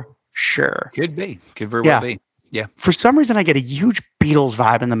for sure. Could be. Could very well be. Yeah. For some reason, I get a huge Beatles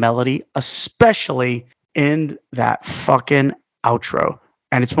vibe in the melody, especially in that fucking outro.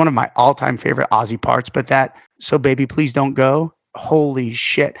 And it's one of my all-time favorite Ozzy parts, but that, so baby, please don't go. Holy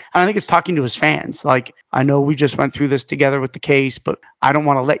shit. And I think it's talking to his fans. Like, I know we just went through this together with the case, but I don't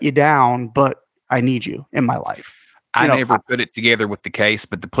want to let you down, but I need you in my life. I never put it together with the case,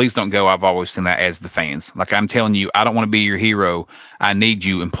 but the please don't go, I've always seen that as the fans. Like, I'm telling you, I don't want to be your hero. I need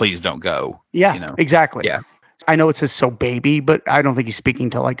you, and please don't go. Yeah, you know? Exactly. Yeah. I know it says so baby, but I don't think he's speaking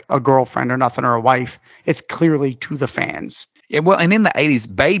to like a girlfriend or nothing or a wife. It's clearly to the fans. Yeah, well, and in the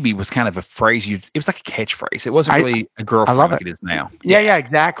 80s, baby was kind of a phrase it was like a catchphrase. It wasn't really a girlfriend like it is now. Yeah,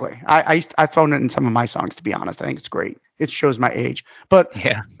 exactly. I've thrown it in some of my songs, to be honest. I think it's great. It shows my age. But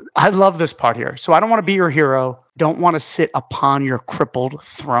yeah, I love this part here. So I don't want to be your hero. Don't want to sit upon your crippled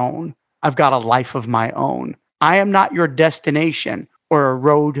throne. I've got a life of my own. I am not your destination or a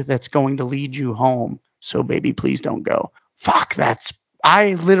road that's going to lead you home. So baby, please don't go. Fuck,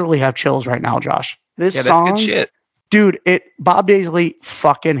 I literally have chills right now, Josh. This song, that's good shit. Dude, Bob Daisley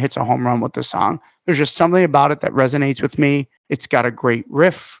fucking hits a home run with this song. There's just something about it that resonates with me. It's got a great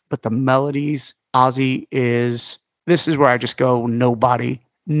riff, but the melodies, Ozzy this is where I just go, nobody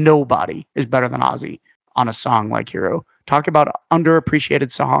is better than Ozzy on a song like Hero. Talk about an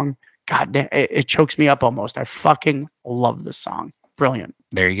underappreciated song. God damn, it chokes me up almost. I fucking love this song. Brilliant.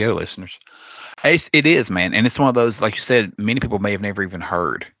 There you go, listeners. It is, man. And it's one of those, like you said, many people may have never even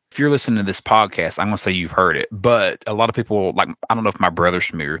heard. If you're listening to this podcast, I'm going to say you've heard it. But a lot of people, like, I don't know if my brother's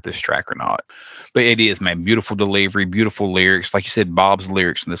familiar with this track or not. But it is, man. Beautiful delivery, beautiful lyrics. Like you said, Bob's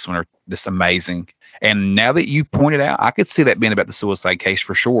lyrics in this one are just amazing. And now that you pointed out, I could see that being about the suicide case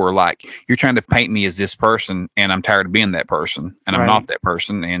for sure. Like, you're trying to paint me as this person, and I'm tired of being that person. And I'm not that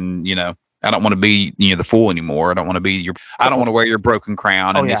person. And, you know, I don't want to be, the fool anymore. I don't want to be I don't want to wear your broken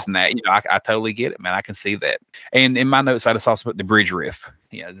crown and this and that. I totally get it, man. I can see that. And in my notes, I just also put the bridge riff.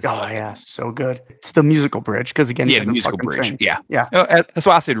 Yeah. So good. It's the musical bridge. Because again, the musical bridge. Sing. Yeah. That's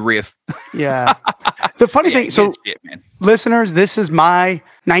why I said riff. Yeah. The funny thing, so listeners, this is my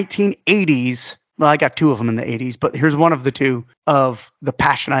 1980s. Well, I got two of them in the 80s, but here's one of the two of the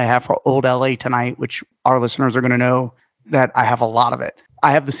passion I have for Old LA Tonight, which our listeners are going to know that I have a lot of it.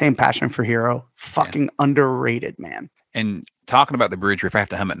 I have the same passion for Hero. Fucking underrated, man. And talking about the bridge riff, I have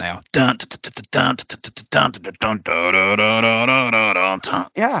to hum it now. Yeah,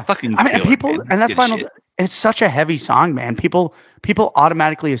 it's fucking. And people, and that's fine. It's such a heavy song, man. People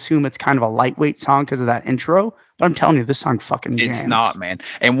automatically assume it's kind of a lightweight song because of that intro. But I'm telling you, this song fucking jams. It's not, man.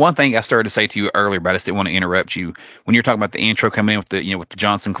 And one thing I started to say to you earlier, but I just didn't want to interrupt you when you're talking about the intro coming in with the with the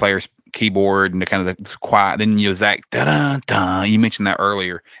John Sinclair's keyboard and the kind of the quiet. Then Zach, da-da-da. You mentioned that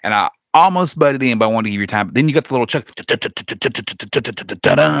earlier, and I almost butted in, but I wanted to give you time. But then you got the little chuck,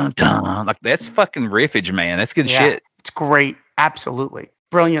 like that's fucking riffage, man. That's good shit. It's great, absolutely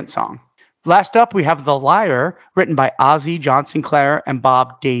brilliant song. Last up, we have The Liar, written by Ozzy, John Sinclair, and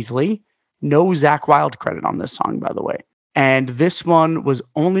Bob Daisley. No Zakk Wylde credit on this song, by the way. And this one was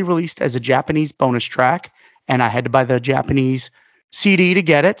only released as a Japanese bonus track, and I had to buy the Japanese CD to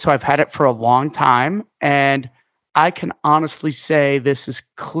get it, so I've had it for a long time, and I can honestly say this is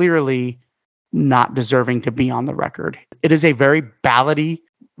clearly not deserving to be on the record. It is a very ballady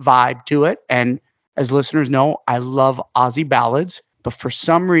vibe to it, and as listeners know, I love Ozzy ballads, but for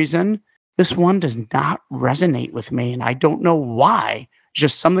some reason, this one does not resonate with me, and I don't know why.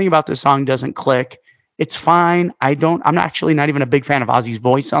 Just something about this song doesn't click. It's fine. I'm actually not even a big fan of Ozzy's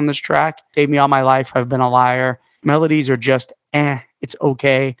voice on this track. Save Me All My Life, I've Been a Liar. Melodies are just, it's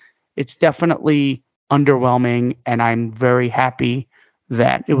okay. It's definitely underwhelming, and I'm very happy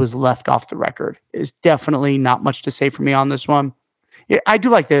that it was left off the record. It's definitely not much to say for me on this one. Yeah, I do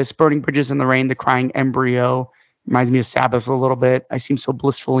like this. Burning Bridges in the Rain, The Crying Embryo. Reminds me of Sabbath a little bit. I seem so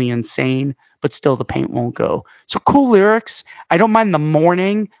blissfully insane, but still the paint won't go. So cool lyrics. I don't mind the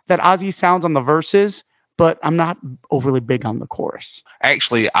mourning that Ozzy sounds on the verses, but I'm not overly big on the chorus.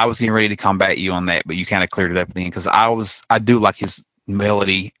 Actually, I was getting ready to combat you on that, but you kind of cleared it up at the end because I do like his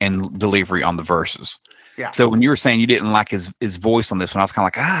melody and delivery on the verses. Yeah. So when you were saying you didn't like his voice on this one, I was kind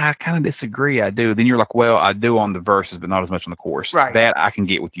of like, I kind of disagree. I do. Then you're like, well, I do on the verses, but not as much on the chorus. Right. That I can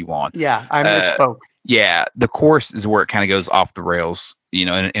get with you on. Yeah, I misspoke. Yeah, the chorus is where it kind of goes off the rails, in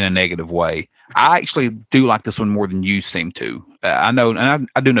a negative way. I actually do like this one more than you seem to. I know, and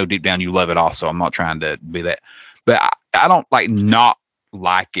I do know deep down you love it also. I'm not trying to be that, but I don't not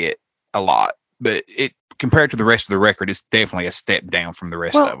like it a lot. But it compared to the rest of the record, it's definitely a step down from the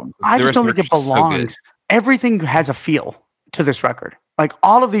rest of them. I just don't think it belongs. Everything has a feel to this record. Like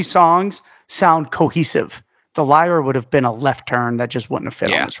all of these songs sound cohesive. The Liar would have been a left turn that just wouldn't have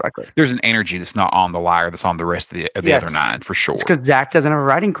fit on this record. There's an energy that's not on The Liar that's on the rest of the other 9 for sure. It's because Zach doesn't have a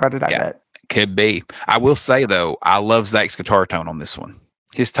writing credit, I bet. Could be. I will say though, I love Zach's guitar tone on this one.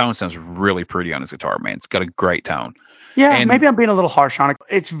 His tone sounds really pretty on his guitar, man. It's got a great tone. Yeah, and maybe I'm being a little harsh on it.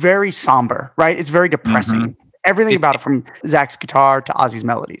 It's very somber, right? It's very depressing. Everything about it, from Zach's guitar to Ozzy's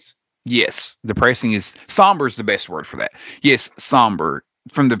melodies. Yes, depressing is somber is the best word for that. Yes, somber.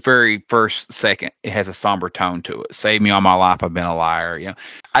 From the very first second, it has a somber tone to it. Save me all my life, I've been a liar. You know,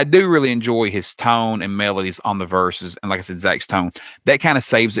 I do really enjoy his tone and melodies on the verses, and like I said, Zach's tone that kind of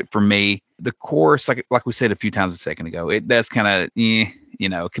saves it for me. The chorus, like we said a few times a second ago, it does kind of,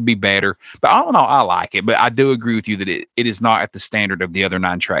 it could be better. But all in all, I like it. But I do agree with you that it is not at the standard of the other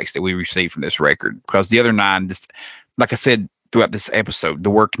 9 tracks that we received from this record, because the other 9, just like I said throughout this episode, the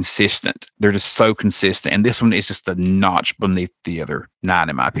word consistent. They're just so consistent. And this one is just a notch beneath the other 9,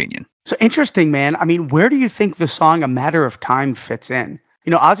 in my opinion. So interesting, man. I mean, where do you think the song A Matter of Time fits in?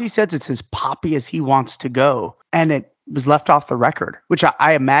 Ozzy says it's as poppy as he wants to go, and it was left off the record, which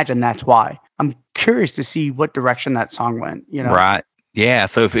I imagine that's why. I'm curious to see what direction that song went, Right. Yeah,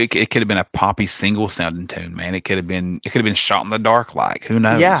 so if it could have been a poppy single sounding tune, man. It could have been Shot in the Dark, like, who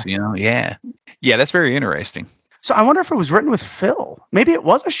knows? Yeah, that's very interesting. So I wonder if it was written with Phil. Maybe it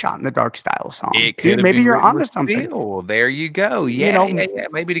was a Shot in the Dark style song. It could. Maybe you're onto something. Phil. There you go. Yeah,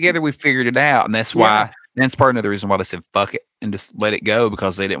 Maybe together we figured it out, and that's why. That's part of the reason why they said fuck it and just let it go,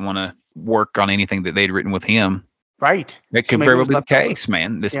 because they didn't want to work on anything that they'd written with him. Right. That could very well be the case,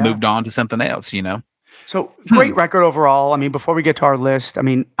 man. This moved on to something else, So great record overall. I mean, before we get to our list,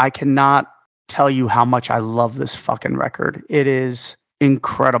 I cannot tell you how much I love this fucking record. It is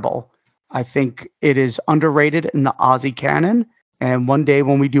incredible. I think it is underrated in the Ozzy canon. And one day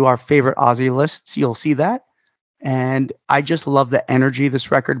when we do our favorite Ozzy lists, you'll see that. And I just love the energy this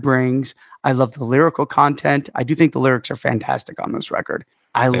record brings. I love the lyrical content. I do think the lyrics are fantastic on this record.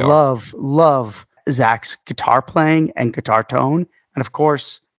 I love Zach's guitar playing and guitar tone. And of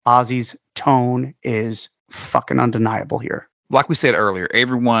course, Ozzy's tone is fucking undeniable here. Like we said earlier,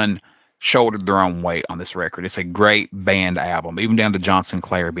 everyone shouldered their own weight on this record. It's a great band album, even down to John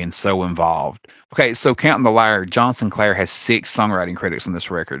Sinclair being so involved. Okay, so counting The Liar, John Sinclair has 6 songwriting credits on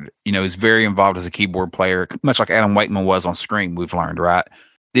this record. He's very involved as a keyboard player, much like Adam Wakeman was on Scream, we've learned, right?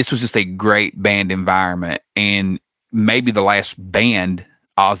 This was just a great band environment, and maybe the last band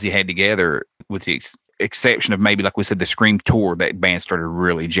Ozzy had together, with the exception of maybe, like we said, the Scream tour, that band started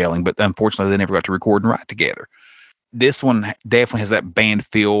really gelling, but unfortunately they never got to record and write together. This one definitely has that band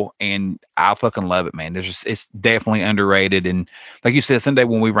feel, and I fucking love it, man. It's definitely underrated. And like you said, someday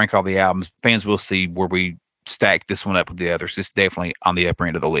when we rank all the albums, fans will see where we stack this one up with the others. It's definitely on the upper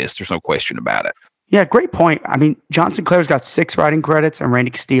end of the list. There's no question about it. Yeah, great point. I mean, John Sinclair's got 6 writing credits and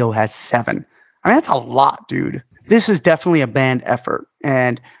Randy Castillo has 7. I mean, that's a lot, dude. This is definitely a band effort,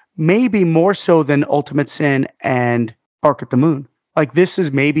 and maybe more so than Ultimate Sin and Bark at the Moon. Like, this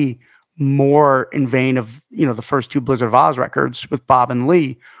is maybe more in vein of, the first 2 Blizzard of Oz records with Bob and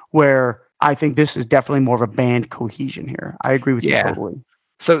Lee, where I think this is definitely more of a band cohesion here. I agree with you totally.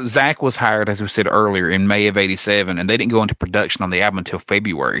 So Zach was hired, as we said earlier, in May of '87, and they didn't go into production on the album until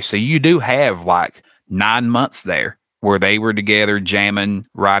February. So you do have like 9 months there where they were together jamming,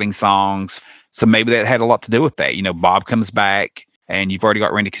 writing songs. So maybe that had a lot to do with that. Bob comes back, and you've already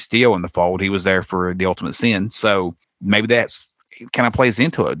got Randy Castillo in the fold. He was there for The Ultimate Sin. So maybe that's kind of plays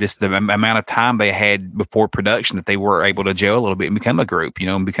into it. Just the amount of time they had before production that they were able to gel a little bit and become a group,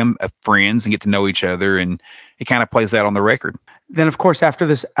 and become friends and get to know each other. And it kind of plays out on the record. Then, of course, after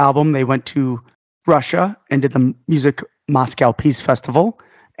this album, they went to Russia and did the Music Moscow Peace Festival.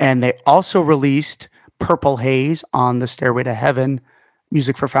 And they also released Purple Haze on the Stairway to Heaven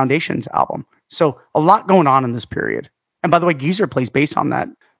Music for Foundations album. So a lot going on in this period. And by the way, Geezer plays bass on that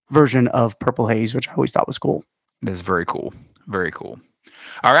version of Purple Haze, which I always thought was cool. That's very cool. Very cool.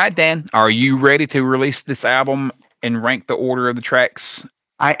 All right, Dan, are you ready to release this album and rank the order of the tracks?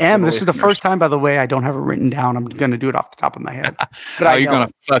 I am. This is the first time, by the way, I don't have it written down. I'm going to do it off the top of my head. But you're going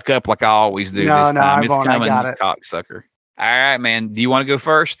to fuck up like I always do this time. It's coming, you cocksucker. All right, man. Do you want to go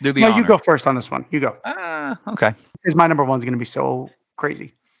first? Do the honor. You go first on this one. You go. Okay. Because my number 1's going to be so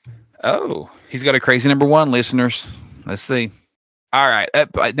crazy. Oh, he's got a crazy number 1, listeners. Let's see. All right,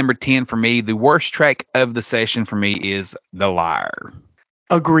 up at number 10 for me, the worst track of the session for me is The Liar.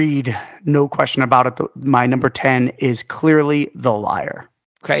 Agreed. No question about it. My number 10 is clearly The Liar.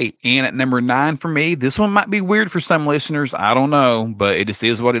 Okay, and at number 9 for me, this one might be weird for some listeners. I don't know, but it just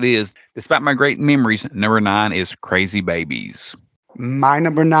is what it is. Despite my great memories, number 9 is Crazy Babies. My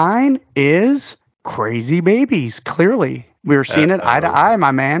number 9 is Crazy Babies. Clearly, we're seeing it eye to eye,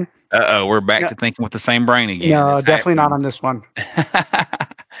 my man. We're back to thinking with the same brain again. No, definitely not on this one.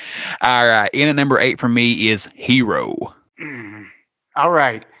 All right, and at number 8 for me is Hero. All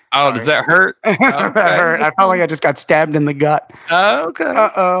right. Oh, Sorry. does that hurt? Okay. That hurt. I felt like I just got stabbed in the gut. Okay.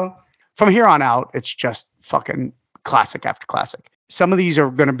 Uh-oh. From here on out, it's just fucking classic after classic. Some of these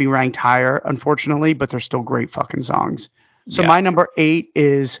are going to be ranked higher, unfortunately, but they're still great fucking songs. So my number 8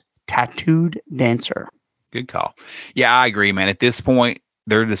 is Tattooed Dancer. Good call. Yeah, I agree, man. At this point,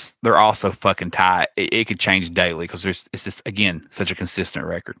 they're also fucking tight. It could change daily because it's just, again, such a consistent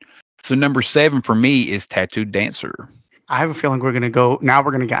record. So number 7 for me is Tattooed Dancer. I have a feeling we're going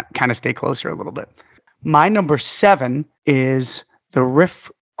to kind of stay closer a little bit. My number 7 is the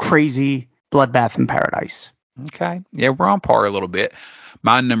riff crazy Bloodbath in Paradise. Okay. Yeah, we're on par a little bit.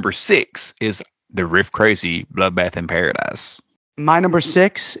 My number 6 is the riff crazy Bloodbath in Paradise. My number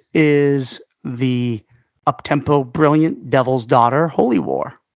 6 is the up-tempo brilliant Devil's Daughter Holy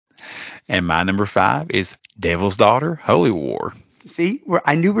War. And my number 5 is Devil's Daughter Holy War. See,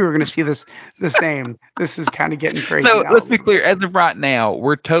 I knew we were going to see this the same. This is kind of getting crazy. So now. let's be clear. As of right now,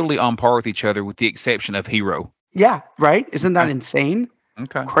 we're totally on par with each other with the exception of Hero. Yeah, right? Isn't that insane?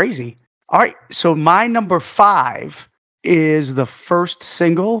 Okay. Crazy. All right. So my number 5 is the first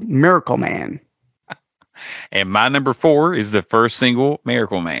single, Miracle Man. And my number 4 is the first single,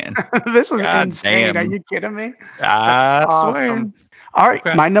 Miracle Man. This was God insane. damn. Are you kidding me? I swear. Awesome. All right.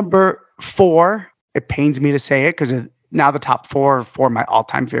 Okay. My number 4, it pains me to say it because now the top 4 are 4 of my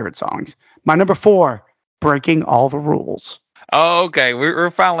all-time favorite songs. My number 4, Breaking All the Rules. Oh, okay. We're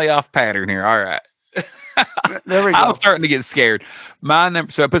finally off pattern here. All right. There we go. I'm starting to get scared.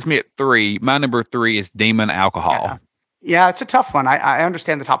 So it puts me at 3. My number 3 is Demon Alcohol. Yeah, it's a tough one. I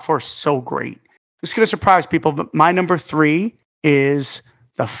understand the top 4 is so great. It's going to surprise people, but my number 3 is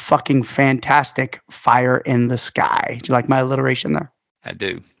the fucking fantastic Fire in the Sky. Do you like my alliteration there? I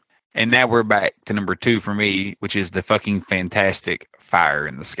do. And now we're back to number 2 for me, which is the fucking fantastic Fire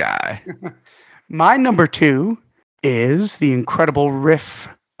in the Sky. My number 2 is the incredible riff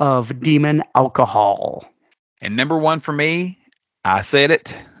of Demon Alcohol. And number 1 for me, I said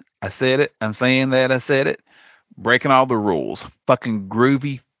it. I'm saying that I said it. Breaking All the Rules. Fucking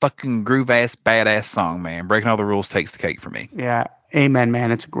groovy, fucking groove-ass, badass song, man. Breaking All the Rules takes the cake for me. Yeah. Amen,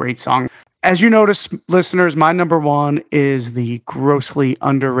 man. It's a great song. As you notice, listeners, my number 1 is the grossly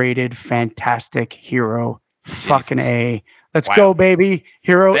underrated, fantastic Hero. Fucking A. Let's go, baby.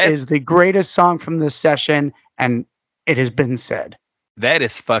 Hero is the greatest song from this session, and it has been said. That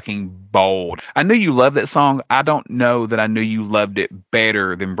is fucking bold. I knew you loved that song. I don't know that I knew you loved it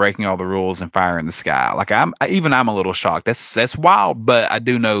better than Breaking All the Rules and Fire in the Sky. Like I'm a little shocked. That's wild, but I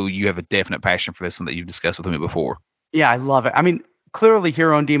do know you have a definite passion for this one that you've discussed with me before. Yeah, I love it. I mean, clearly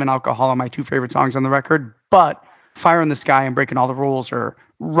Hero and Demon Alcohol are my 2 favorite songs on the record, but Fire in the Sky and Breaking All the Rules are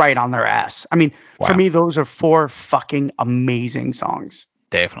right on their ass. I mean, for me, those are 4 fucking amazing songs.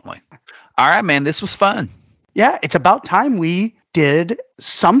 Definitely. All right, man, this was fun. Yeah, it's about time we did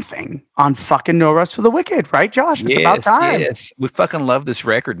something on fucking No Rest for the Wicked, right, Josh? It's about time. Yes, we fucking love this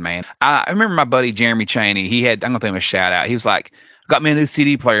record, man. I remember my buddy Jeremy Chaney. I'm gonna give him a shout out. He was like, "Got me a new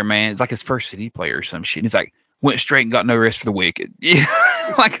CD player, man. It's like his first CD player or some shit." And he's like, "Went straight and got No Rest for the Wicked." Yeah,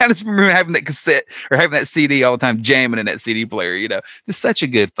 like I just remember having that cassette or having that CD all the time, jamming in that CD player. You know, it's just such a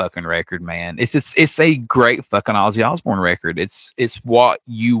good fucking record, man. It's a great fucking Ozzy Osbourne record. It's what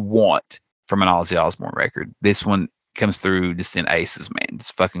you want from an Ozzy Osbourne record. This one comes through just in aces, man. It's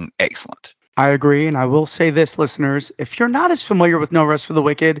fucking excellent. I agree. And I will say this, listeners, if you're not as familiar with No Rest for the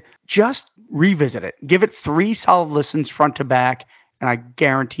Wicked, just revisit it. Give it 3 solid listens front to back, and I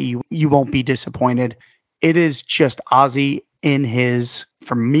guarantee you won't be disappointed. It is just Ozzy in his,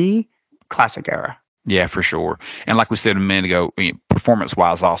 for me, classic era. Yeah, for sure. And like we said a minute ago,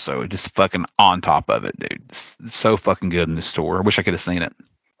 performance-wise also, just fucking on top of it, dude. It's so fucking good in this tour. I wish I could have seen it.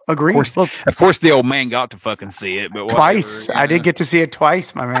 Agree. Of course, the old man got to fucking see it, but twice. Whatever, I did get to see it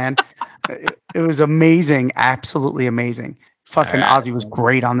twice, my man. It was amazing, absolutely amazing. Fucking Ozzy was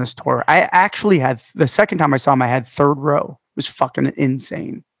great on this tour. I actually had the second time I saw him, I had 3rd row. It was fucking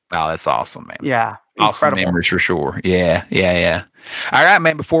insane. Oh, that's awesome, man. Yeah, awesome incredible. memories for sure. Yeah. All right,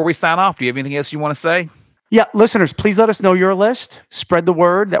 man. Before we sign off, do you have anything else you want to say? Yeah, listeners, please let us know your list. Spread the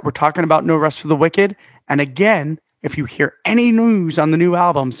word that we're talking about No Rest for the Wicked. And again, if you hear any news on the new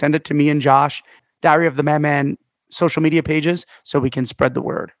album, send it to me and Josh. Diary of the Madman social media pages so we can spread the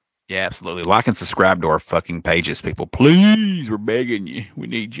word. Yeah, absolutely. Like and subscribe to our fucking pages, people. Please, we're begging you. We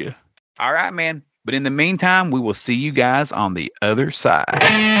need you. All right, man. But in the meantime, we will see you guys on the other side.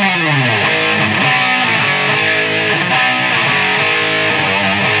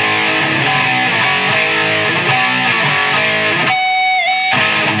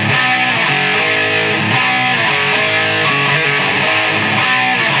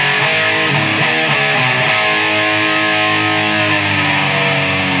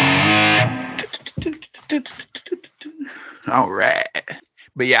 All right.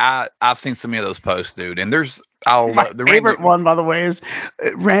 But yeah, I've seen some of those posts, dude. And there's My favorite one, by the way, is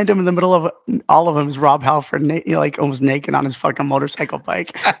random in the middle of all of them is Rob Halford, like almost naked on his fucking motorcycle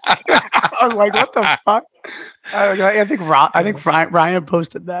bike. I was like, what the fuck? I think Ryan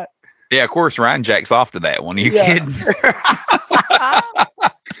posted that. Yeah, of course, Ryan jacks off to that one. Are you kidding?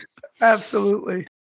 Absolutely.